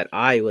least, that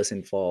I was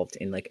involved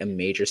in like a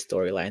major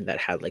storyline that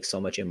had like so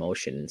much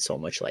emotion and so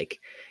much like,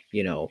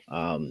 you know,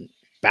 um,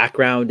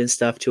 background and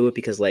stuff to it.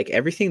 Because like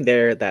everything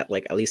there that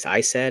like at least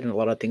I said and a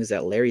lot of things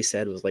that Larry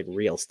said was like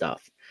real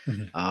stuff.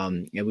 Mhm.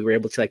 And we were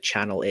able to like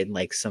channel in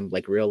like some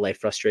like real life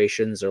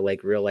frustrations or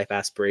like real life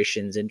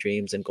aspirations and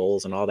dreams and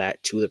goals and all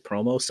that to the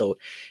promo. So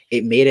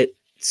it made it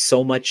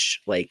so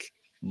much like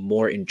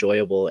more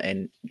enjoyable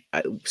and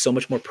so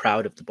much more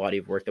proud of the body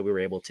of work that we were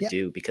able to Yeah.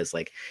 do because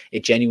like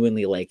it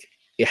genuinely like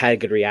it had a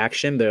good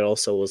reaction, but it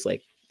also was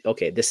like,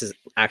 okay, this is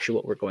actually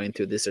what we're going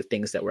through. These are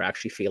things that we're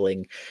actually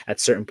feeling at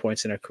certain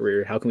points in our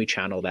career. How can we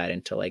channel that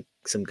into like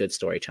some good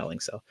storytelling?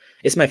 So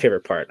it's my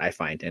favorite part, I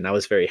find, and I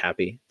was very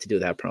happy to do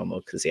that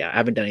promo because yeah, I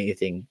haven't done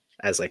anything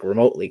as like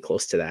remotely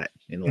close to that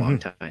in a long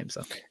Mhm. time.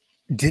 So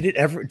Did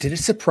it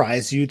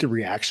surprise you the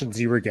reactions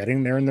you were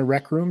getting there in the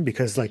rec room?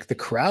 Because like the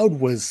crowd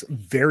was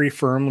very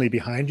firmly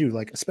behind you,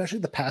 like especially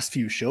the past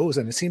few shows,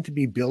 and it seemed to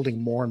be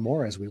building more and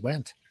more as we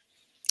went.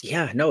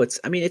 yeah, no,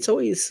 I mean, it's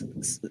always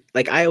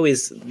like I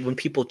always when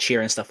people cheer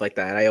and stuff like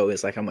that, I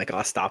always like I'm like,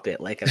 oh, stop it,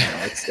 like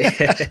it's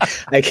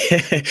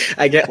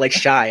I get like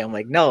shy. I'm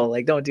like, no,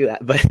 like don't do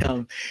that. But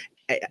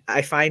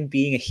I find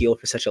being a heel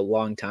for such a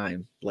long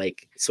time,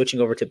 like switching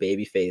over to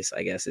babyface,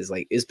 I guess, is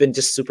like it's been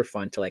just super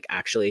fun to like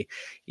actually,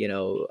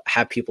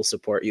 have people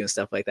support you and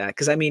stuff like that.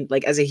 Because I mean,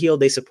 like as a heel,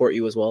 they support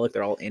you as well, like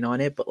they're all in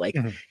on it. But like,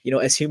 Mhm.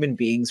 as human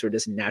beings, we're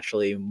just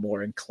naturally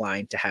more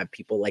inclined to have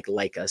people like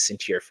us and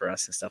cheer for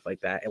us and stuff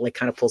like that. It like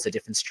kind of pulls a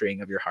different string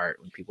of your heart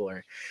when people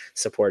are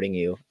supporting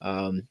you.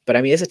 But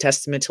I mean, it's a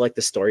testament to like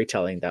the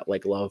storytelling that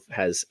like love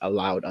has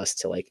allowed us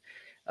to like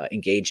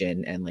engage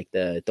in and like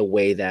the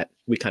way that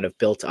we kind of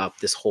built up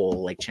this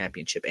whole like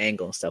championship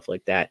angle and stuff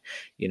like that.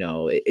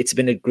 It's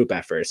been a group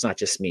effort. It's not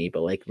just me,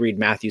 but like Reed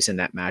Matthews in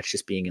that match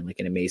just being in like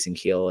an amazing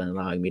heel and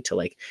allowing me to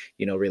like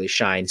really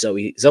shine.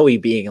 Zoe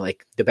being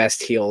like the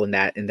best heel in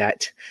that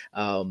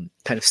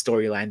kind of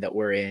storyline that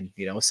we're in.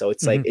 So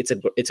it's like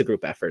Mhm. it's a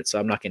group effort, so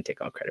I'm not going to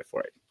take all credit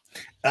for it.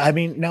 I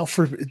mean, now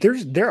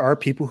there are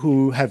people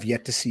who have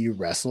yet to see you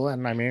wrestle,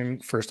 and I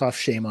mean, first off,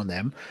 shame on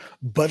them.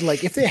 But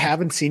like, if they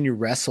haven't seen you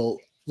wrestle,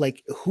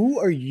 like, who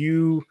are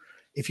you?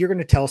 If you're going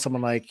to tell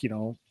someone like,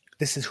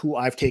 this is who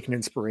I've taken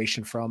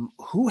inspiration from,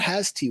 who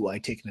has Ty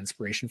taken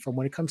inspiration from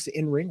when it comes to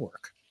in ring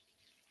work?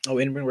 Oh,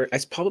 in ring work,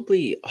 it's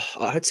probably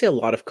I'd say a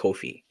lot of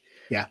Kofi.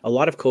 Yeah. A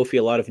lot of Kofi,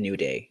 a lot of New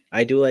Day.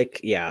 I do like,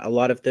 yeah, a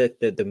lot of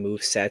the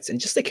move sets and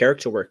just the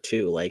character work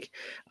too. Like,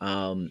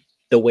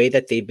 the way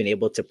that they've been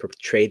able to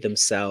portray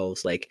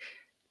themselves, like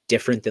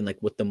different than like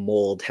what the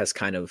mold has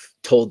kind of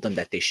told them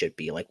that they should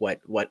be. Like what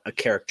a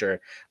character,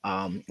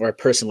 or a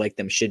person like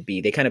them should be.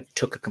 They kind of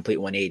took a complete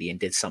 180 and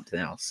did something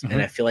else.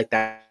 And I Mhm. feel like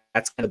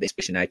that's kind of the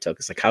inspiration I took.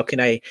 It's like, how can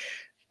I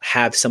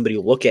have somebody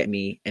look at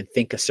me and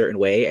think a certain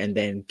way and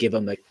then give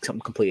them like something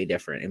completely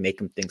different and make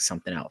them think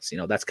something else.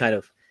 That's kind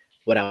of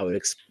what I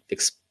would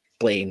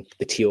explain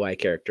the TOI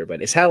character,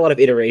 but it's had a lot of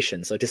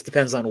iterations. So it just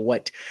depends on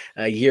what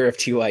year of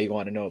TOI you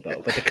want to know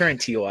about. But the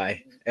current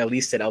TOI, at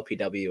least at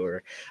LPW,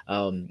 or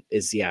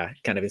is yeah,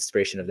 kind of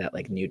inspiration of that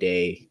like New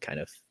Day kind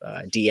of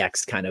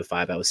DX kind of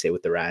vibe. I would say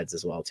with the RADz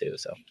as well too.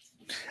 So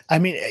I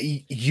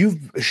mean,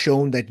 you've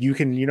shown that you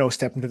can,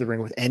 step into the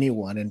ring with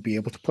anyone and be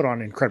able to put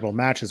on incredible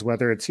matches,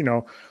 whether it's,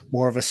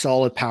 more of a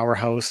solid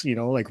powerhouse,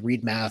 like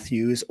Reed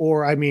Matthews,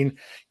 or I mean,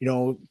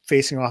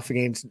 facing off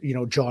against,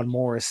 John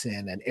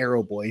Morrison and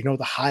Arrow Boy,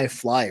 the high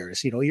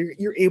flyers,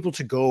 you're able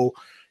to go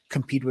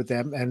compete with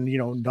them and,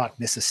 not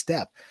miss a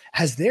step.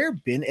 Has there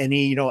been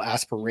any,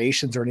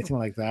 aspirations or anything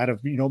like that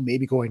of,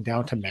 maybe going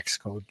down to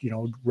Mexico,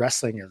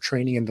 wrestling or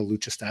training in the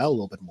lucha style a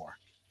little bit more?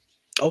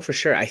 Oh, for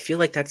sure. I feel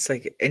like that's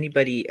like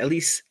anybody, at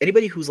least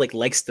anybody who's like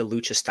likes the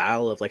lucha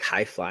style of like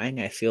high flying.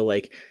 I feel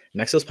like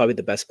Mexico's probably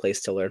the best place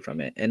to learn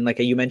from it. And like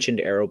you mentioned,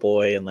 Arrow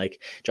Boy and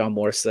like John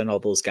Morrison, all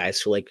those guys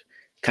who like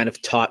kind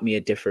of taught me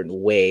a different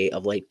way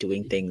of like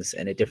doing things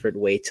and a different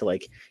way to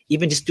like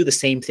even just do the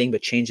same thing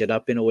but change it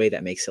up in a way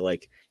that makes it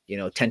like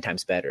 10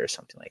 times better or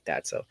something like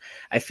that. So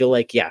I feel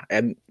like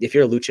if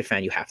you're a lucha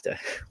fan, you have to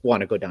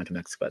want to go down to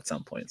Mexico at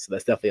some point. So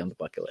that's definitely on the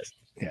bucket list.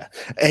 Yeah.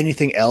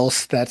 Anything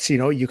else that's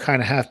you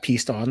kind of have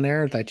pieced on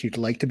there that you'd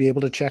like to be able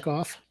to check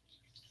off?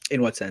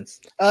 In what sense?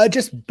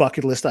 Just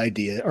bucket list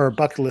idea or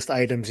bucket list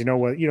items.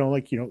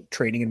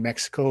 Training in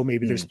Mexico.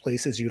 Maybe there's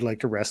places you'd like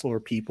to wrestle or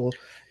people.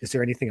 Is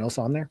there anything else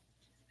on there?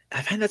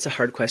 I find that's a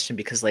hard question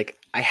because like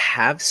I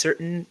have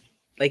certain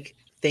like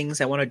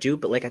things I want to do,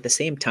 but like at the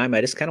same time,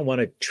 I just kind of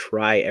want to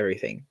try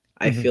everything.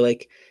 I feel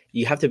like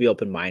you have to be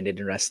open-minded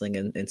in wrestling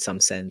in some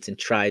sense and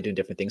try doing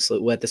different things.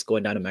 So whether it's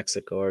going down to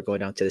Mexico or going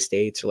down to the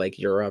States or like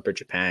Europe or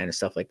Japan or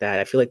stuff like that,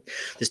 I feel like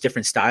there's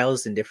different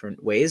styles in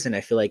different ways. And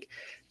I feel like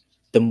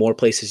the more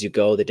places you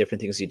go, the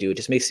different things you do, it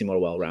just makes you more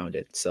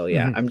well-rounded. So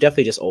yeah, I'm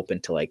definitely just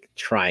open to like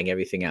trying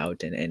everything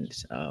out and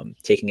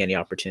taking any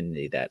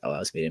opportunity that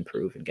allows me to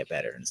improve and get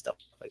better and stuff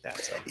like that.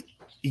 So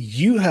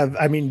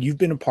you've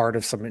been a part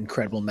of some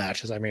incredible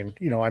matches. I mean,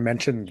 I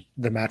mentioned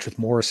the match with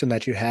Morrison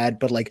that you had,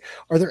 but like,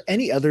 are there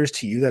any others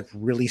to you that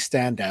really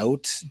stand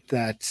out,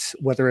 that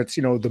whether it's,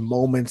 the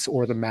moments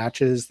or the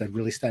matches that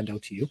really stand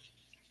out to you?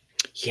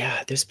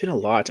 Yeah, there's been a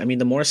lot. I mean,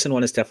 the Morrison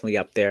one is definitely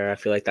up there. I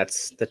feel like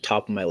that's the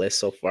top of my list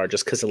so far,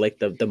 just because of like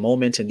the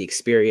moment and the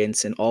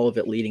experience and all of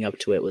it leading up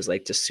to it was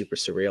like just super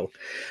surreal.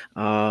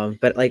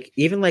 But like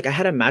even like I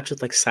had a match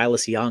with like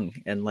Silas Young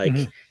and like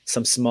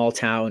some small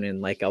town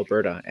in like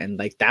Alberta, and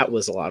like that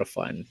was a lot of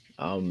fun.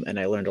 And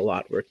I learned a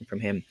lot working from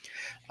him.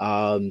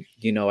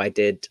 I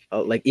did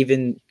like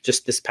even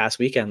just this past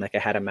weekend, like I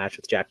had a match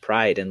with Jack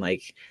Pride and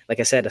like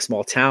I said, a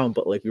small town,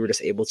 but like we were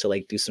just able to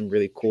like do some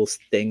really cool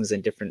things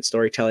and different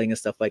storytelling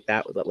and stuff like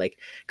that that like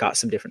got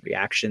some different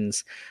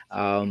reactions.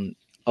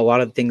 A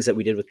lot of the things that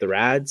we did with the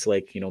RADz,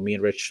 like, me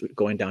and Rich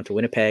going down to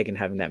Winnipeg and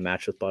having that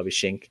match with Bobby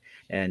Shink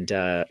and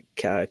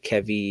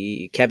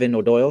Kevin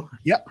O'Doyle.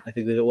 Yeah, I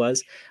think that it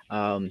was.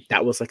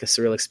 That was like a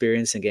surreal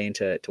experience and getting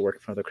to work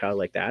in front of the crowd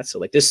like that. So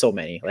like there's so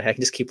many. Like I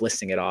can just keep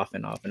listing it off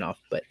and off and off.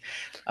 But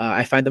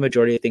I find the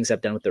majority of things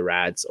I've done with the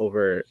RADz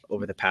over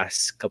the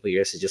past couple of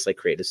years is just like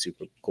created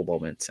super cool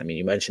moments. I mean,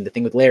 you mentioned the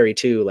thing with Larry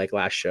too, like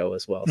last show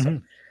as well.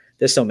 So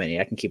there's so many.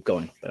 I can keep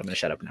going, but I'm going to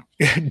shut up now.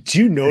 Do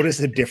you notice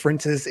the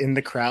differences in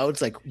the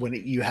crowds? Like when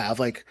you have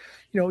like,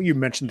 you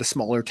mentioned the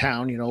smaller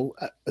town,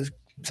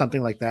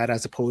 something like that,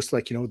 as opposed to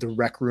like, the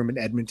Rec Room in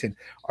Edmonton.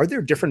 Are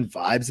there different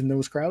vibes in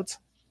those crowds?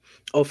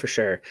 Oh, for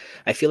sure.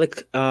 I feel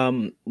like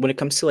when it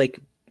comes to like,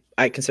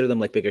 I consider them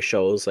like bigger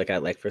shows, like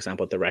at like, for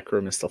example, at the Rec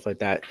Room and stuff like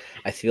that.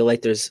 I feel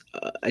like there's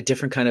a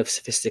different kind of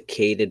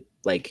sophisticated,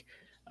 like,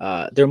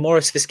 they're more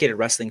a sophisticated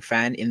wrestling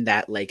fan in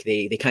that like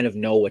they kind of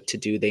know what to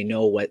do. They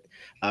know what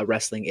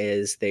wrestling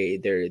is.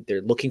 They're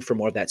looking for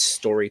more of that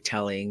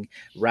storytelling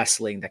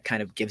wrestling that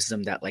kind of gives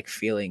them that like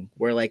feeling,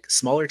 where like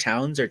smaller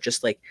towns are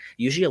just like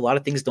usually a lot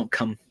of things don't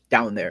come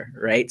down there,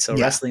 right? So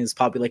wrestling is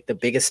probably like the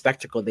biggest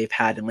spectacle they've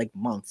had in like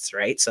months,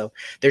 right? So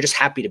they're just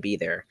happy to be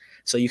there.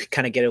 So you can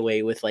kind of get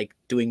away with like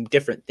doing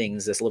different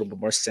things that's a little bit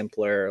more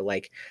simpler,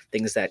 like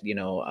things that,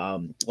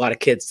 a lot of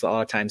kids a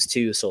lot of times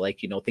too. So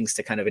like, things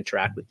to kind of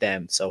interact with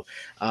them. So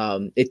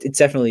it's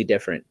definitely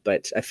different,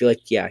 but I feel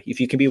like, yeah, if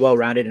you can be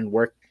well-rounded and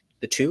work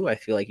the two, I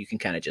feel like you can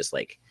kind of just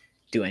like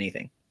do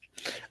anything.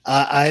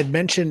 I had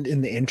mentioned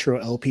in the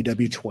intro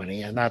LPW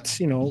 20, and that's,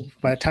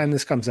 by the time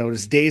this comes out,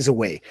 is days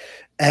away.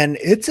 And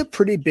it's a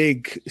pretty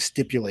big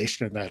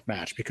stipulation in that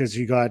match because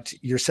you got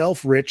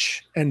yourself,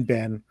 Rich, and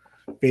Ben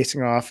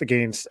facing off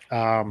against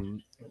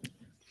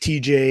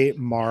TJ,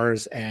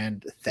 Mars,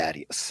 and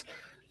Thaddeus.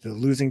 The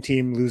losing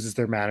team loses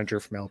their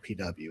manager from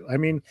LPW. I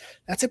mean,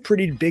 that's a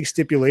pretty big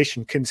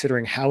stipulation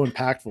considering how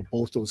impactful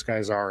both those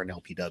guys are in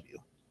LPW.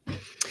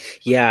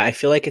 Yeah, I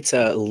feel like it's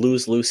a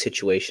lose-lose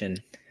situation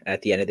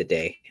at the end of the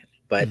day.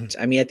 But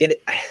I mean, at the end,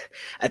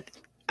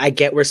 I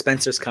get where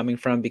Spencer's coming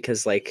from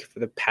because like for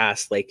the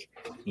past like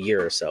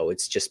year or so,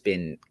 it's just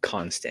been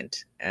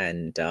constant.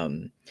 And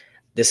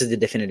this is the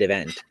definitive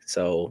end.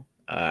 So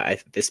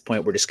at this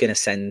point, we're just going to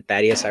send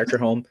Thaddeus Archer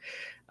home,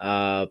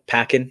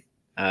 packing.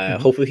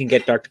 Hopefully we can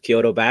get Dr.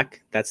 Kyoto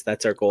back.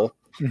 That's our goal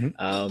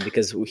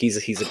because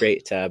he's a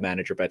great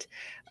manager, but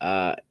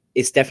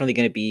it's definitely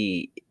going to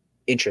be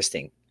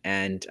interesting.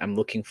 And I'm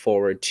looking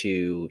forward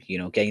to,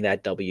 getting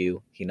that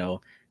W,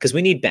 because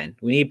we need Ben.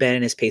 We need Ben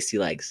and his pasty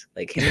legs.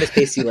 Like him and his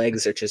pasty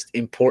legs are just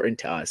important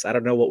to us. I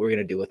don't know what we're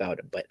gonna do without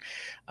him, but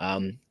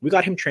we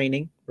got him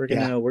training. We're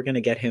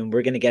gonna get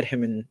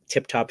him in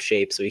tip top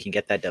shape so he can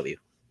get that W.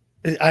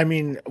 I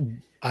mean,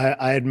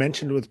 I had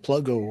mentioned with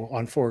Pluggo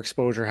on 4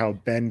 Exposure how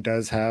Ben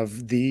does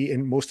have the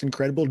most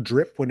incredible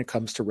drip when it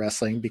comes to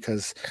wrestling,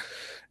 because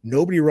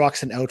nobody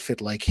rocks an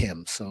outfit like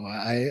him. So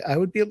I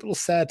would be a little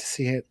sad to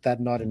see that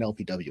not in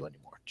LPW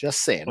anymore.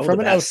 Just saying, from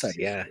an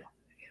outsider. Yeah.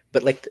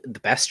 But like the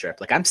best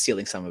drip, like I'm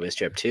stealing some of his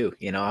drip too.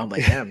 You know, I'm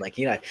like, damn, like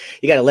you got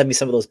to lend me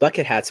some of those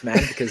bucket hats,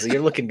 man, because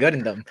you're looking good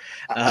in them.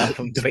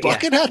 The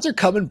bucket hats are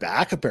coming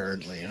back,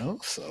 apparently. You know,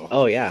 so.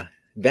 Oh yeah,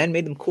 Ben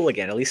made them cool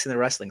again, at least in the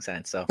wrestling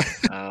sense. So,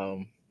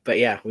 but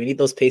yeah, we need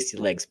those pasty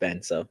legs,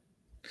 Ben. So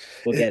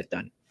we'll get it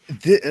done.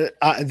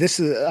 This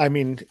is, I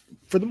mean,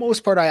 for the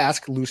most part, I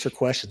ask looser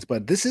questions,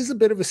 but this is a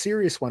bit of a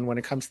serious one when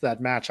it comes to that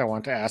match I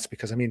want to ask,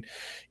 because I mean,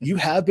 you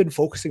have been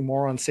focusing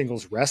more on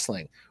singles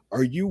wrestling.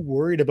 Are you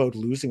worried about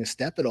losing a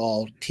step at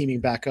all, teaming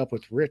back up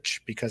with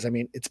Rich? Because I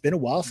mean, it's been a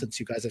while since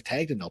you guys have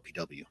tagged in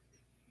LPW.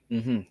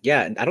 Mm-hmm.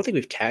 Yeah, and I don't think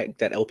we've tagged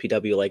that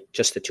LPW like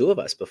just the two of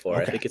us before.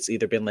 Okay. I think it's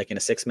either been like in a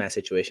 6-man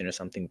situation or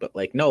something. But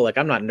like, no, like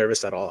I'm not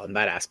nervous at all in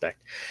that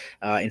aspect.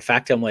 In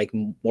fact, I'm like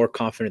more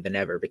confident than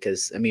ever,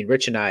 because I mean,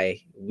 Rich and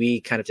I,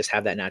 we kind of just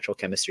have that natural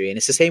chemistry, and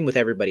it's the same with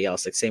everybody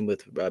else. Like same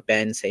with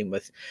Ben, same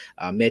with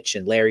Mitch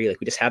and Larry. Like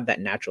we just have that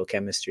natural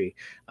chemistry.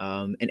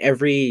 And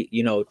every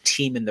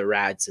team in the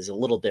RADz is a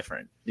little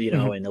different,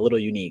 and a little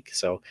unique.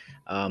 So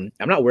I'm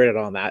not worried at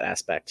all on that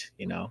aspect.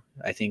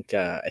 I think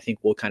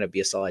we'll kind of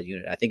be a solid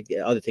unit. I think the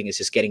other thing is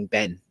just getting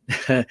Ben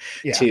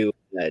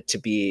to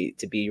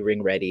be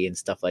ring ready and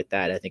stuff like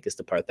that. I think is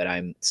the part that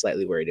I'm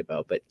slightly worried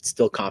about, but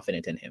still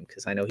confident in him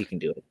because I know he can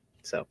do it.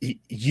 So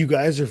you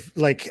guys are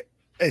like,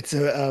 it's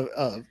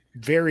a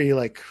very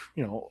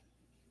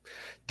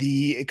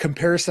the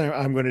comparison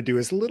I'm going to do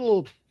is a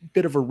little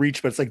bit of a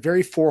reach, but it's like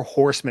very Four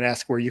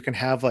Horsemen-esque, where you can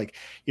have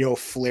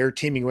Flair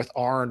teaming with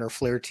Arn or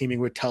Flair teaming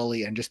with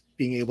Tully and just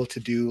being able to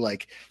do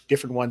like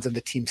different ones and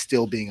the team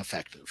still being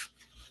effective.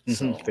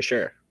 So, for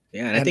sure.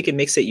 Yeah. And I think it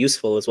makes it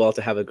useful as well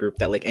to have a group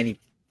that like any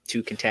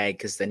two can tag,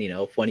 because then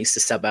if one needs to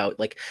sub out,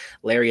 like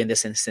Larry in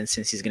this instance,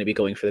 since he's going to be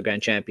going for the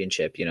grand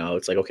championship,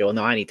 it's like, okay, well,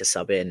 no, I need to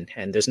sub in,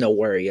 and there's no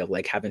worry of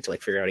like having to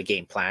like figure out a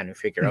game plan and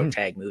figure out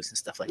tag moves and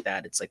stuff like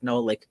that. It's like, no,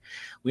 like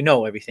we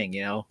know everything,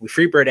 we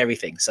freebird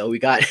everything, so we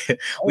got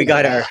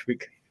our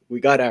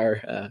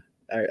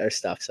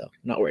stuff, so I'm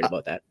not worried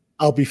about that.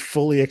 I'll be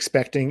fully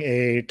expecting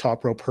a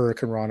top rope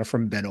Hurricane Rana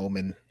from Ben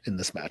Omen in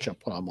this matchup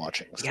when I'm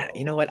watching. So. Yeah,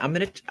 you know what? I'm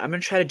gonna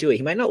try to do it.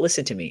 He might not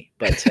listen to me,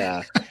 but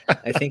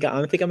I think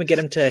I'm gonna get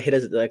him to hit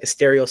a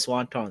stereo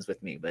swantons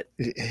with me. But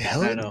I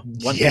don't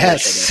know.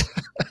 Yes.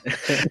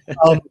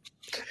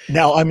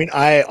 Now, I mean,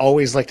 I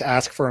always like to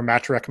ask for a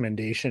match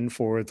recommendation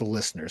for the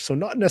listeners. So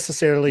not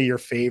necessarily your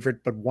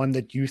favorite, but one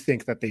that you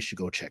think that they should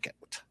go check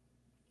out.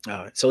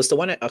 So it's the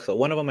one.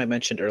 One of them I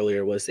mentioned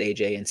earlier was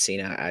AJ and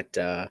Cena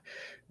at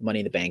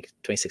Money in the Bank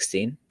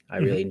 2016. I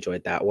really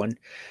enjoyed that one.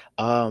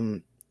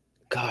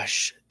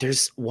 Gosh,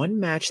 there's one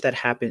match that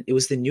happened. It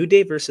was the New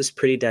Day versus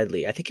Pretty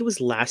Deadly. I think it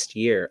was last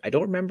year. I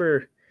don't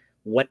remember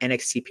what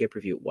NXT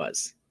pay-per-view it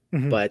was,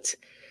 but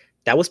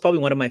that was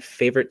probably one of my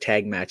favorite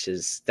tag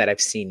matches that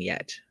I've seen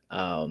yet.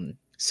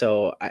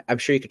 So I'm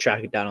sure you could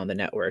track it down on the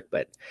network,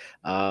 but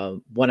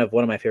one of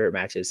my favorite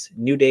matches.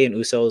 New Day and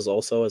Usos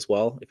also as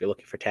well. If you're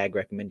looking for tag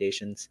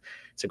recommendations,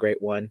 it's a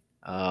great one.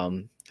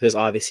 There's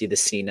obviously the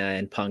Cena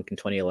and Punk in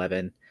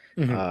 2011.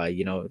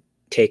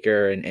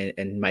 Taker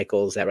and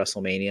Michaels at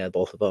WrestleMania,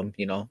 both of them.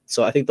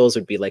 So I think those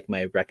would be like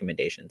my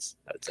recommendations,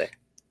 I would say.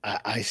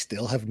 I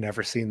still have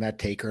never seen that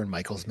Taker and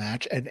Michaels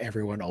match, and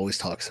everyone always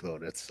talks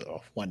about it.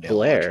 So one day,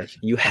 Blair,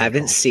 you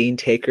haven't seen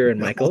Taker and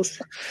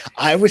Michaels?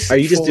 Are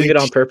you just doing it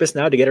on purpose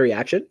now to get a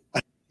reaction?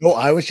 No,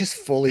 I was just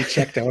fully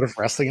checked out of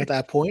wrestling at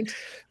that point.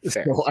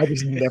 Fair. So I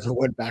just never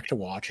went back to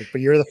watch it.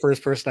 But you're the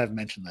first person I've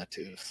mentioned that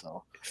to.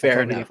 So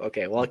fair enough.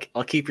 Okay, well,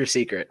 I'll keep your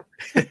secret.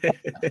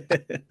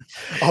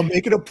 I'll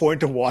make it a point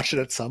to watch it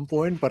at some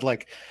point, but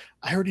like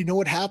I already know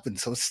what happened,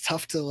 so it's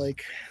tough to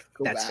like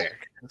go That's back.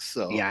 Fair.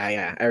 So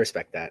yeah, I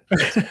respect that.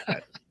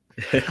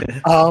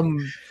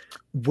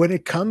 When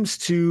it comes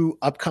to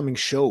upcoming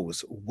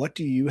shows, what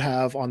do you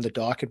have on the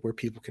docket where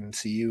people can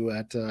see you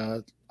at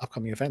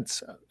upcoming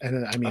events?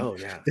 And I mean,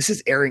 This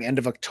is airing end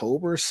of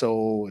October,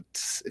 so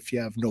it's if you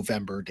have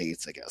November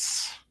dates, I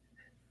guess.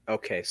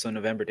 Okay, so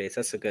November dates.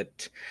 That's a good.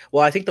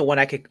 Well, I think the one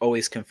I could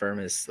always confirm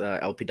is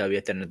LPW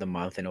at the end of the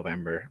month in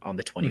November on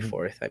the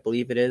 24th, I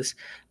believe it is.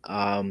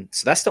 So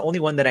that's the only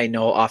one that I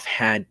know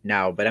offhand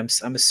now. But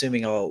I'm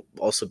assuming I'll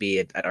also be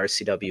at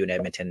RCW in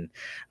Edmonton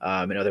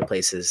and other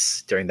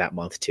places during that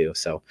month too.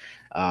 So,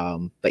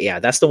 but yeah,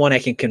 that's the one I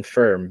can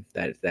confirm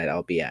that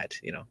I'll be at.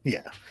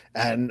 Yeah,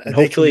 and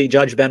hopefully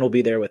Judge Ben will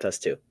be there with us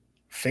too.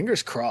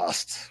 Fingers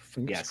crossed.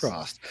 Fingers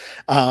crossed.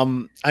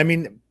 I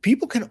mean,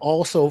 people can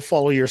also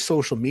follow your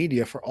social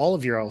media for all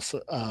of your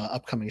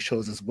upcoming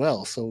shows as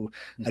well. So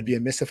I'd be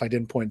amiss if I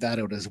didn't point that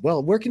out as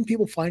well. Where can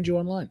people find you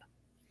online?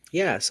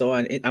 Yeah, so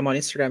I'm on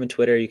Instagram and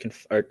Twitter. You can,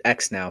 or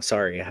X now.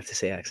 Sorry, I have to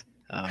say X.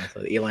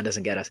 So Elon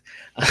doesn't get us.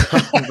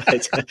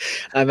 But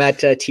I'm at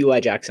TY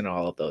Jackson on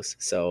all of those.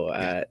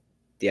 So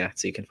yeah,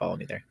 so you can follow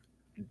me there.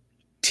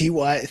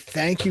 TY,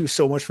 thank you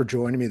so much for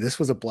joining me. This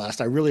was a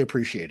blast. I really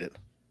appreciate it.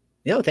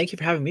 No, thank you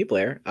for having me,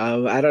 Blair.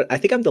 I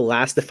think I'm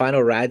the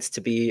final RADz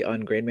to be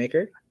on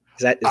Grainmaker.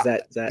 Is that?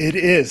 It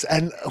is.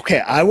 And okay,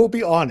 I will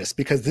be honest,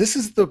 because this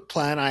is the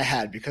plan I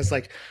had, because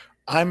like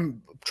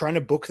I'm trying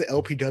to book the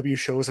LPW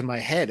shows in my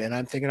head, and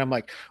I'm thinking, I'm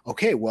like,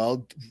 okay,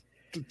 well,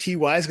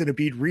 TY is going to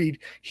beat Reed.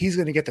 He's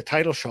going to get the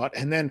title shot.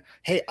 And then,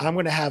 hey, I'm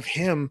going to have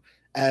him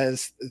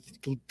as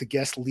the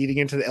guest leading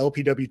into the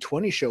LPW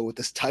 20 show with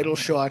this title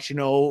shot, you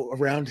know,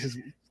 around his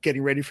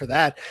getting ready for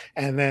that.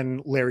 And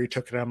then Larry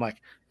took it. I'm like,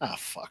 ah,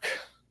 fuck.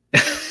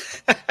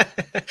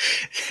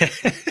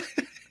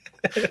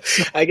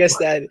 I guess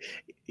that,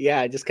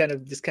 yeah, just kind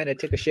of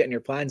took a shit in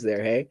your plans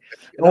there, hey?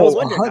 And I was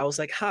wondering, I was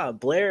like,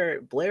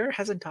 Blair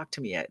hasn't talked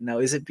to me yet. Now,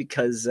 is it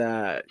because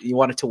you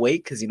wanted to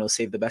wait because, you know,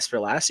 save the best for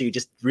last, or you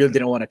just really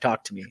didn't want to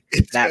talk to me?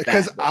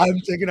 Because I'm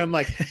thinking, I'm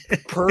like,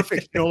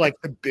 perfect, you know,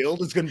 like the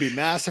build is going to be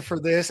massive for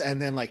this,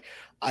 and then like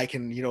I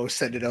can, you know,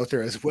 send it out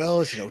there as well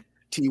as, you know,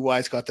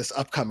 TY's got this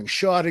upcoming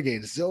shot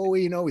against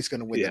Zoe, you know, he's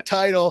going to win the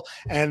title,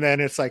 and then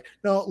it's like,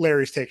 no,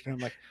 Larry's taking it.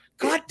 I'm like,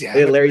 God damn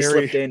it, Larry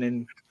slipped in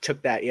and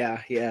took that.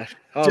 Yeah.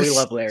 Oh, we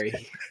love Larry.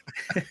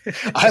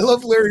 I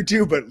love Larry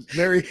too, but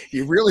Larry,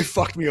 you really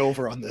fucked me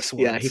over on this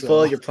one. Yeah, he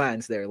foiled your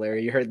plans there,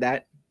 Larry. You heard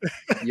that?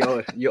 You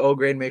owe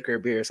Grainmaker a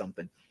beer or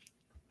something.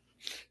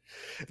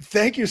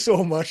 Thank you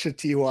so much to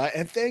TY,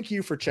 and thank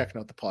you for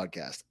checking out the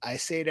podcast. I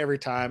say it every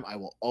time. I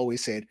will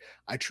always say it.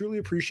 I truly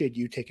appreciate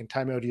you taking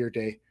time out of your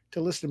day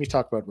to listen to me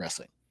talk about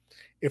wrestling.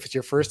 If it's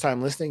your first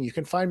time listening, you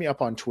can find me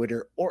up on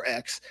Twitter or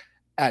X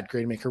at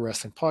Grainmaker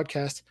Wrestling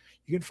Podcast.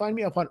 You can find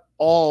me up on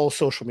all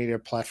social media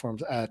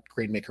platforms at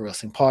Grainmaker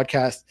Wrestling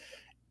Podcast.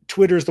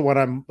 Twitter is the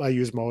one I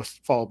use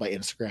most, followed by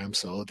Instagram.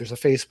 So there's a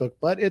Facebook,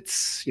 but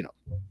it's, you know,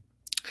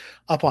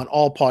 up on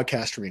all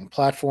podcast streaming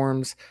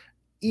platforms.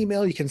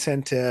 Email you can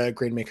send to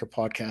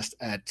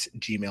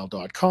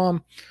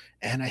grainmakerpodcast@gmail.com.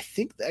 And I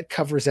think that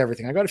covers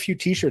everything. I got a few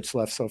t-shirts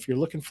left. So if you're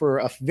looking for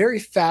a very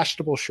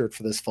fashionable shirt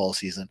for this fall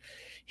season,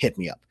 hit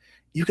me up.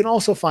 You can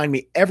also find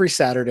me every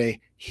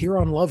Saturday here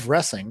on Love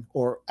Wrestling,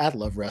 or at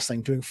Love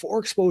Wrestling, doing 4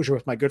 Exposure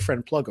with my good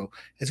friend Pluggo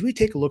as we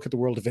take a look at the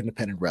world of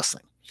independent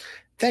wrestling.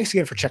 Thanks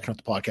again for checking out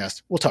the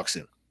podcast. We'll talk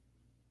soon.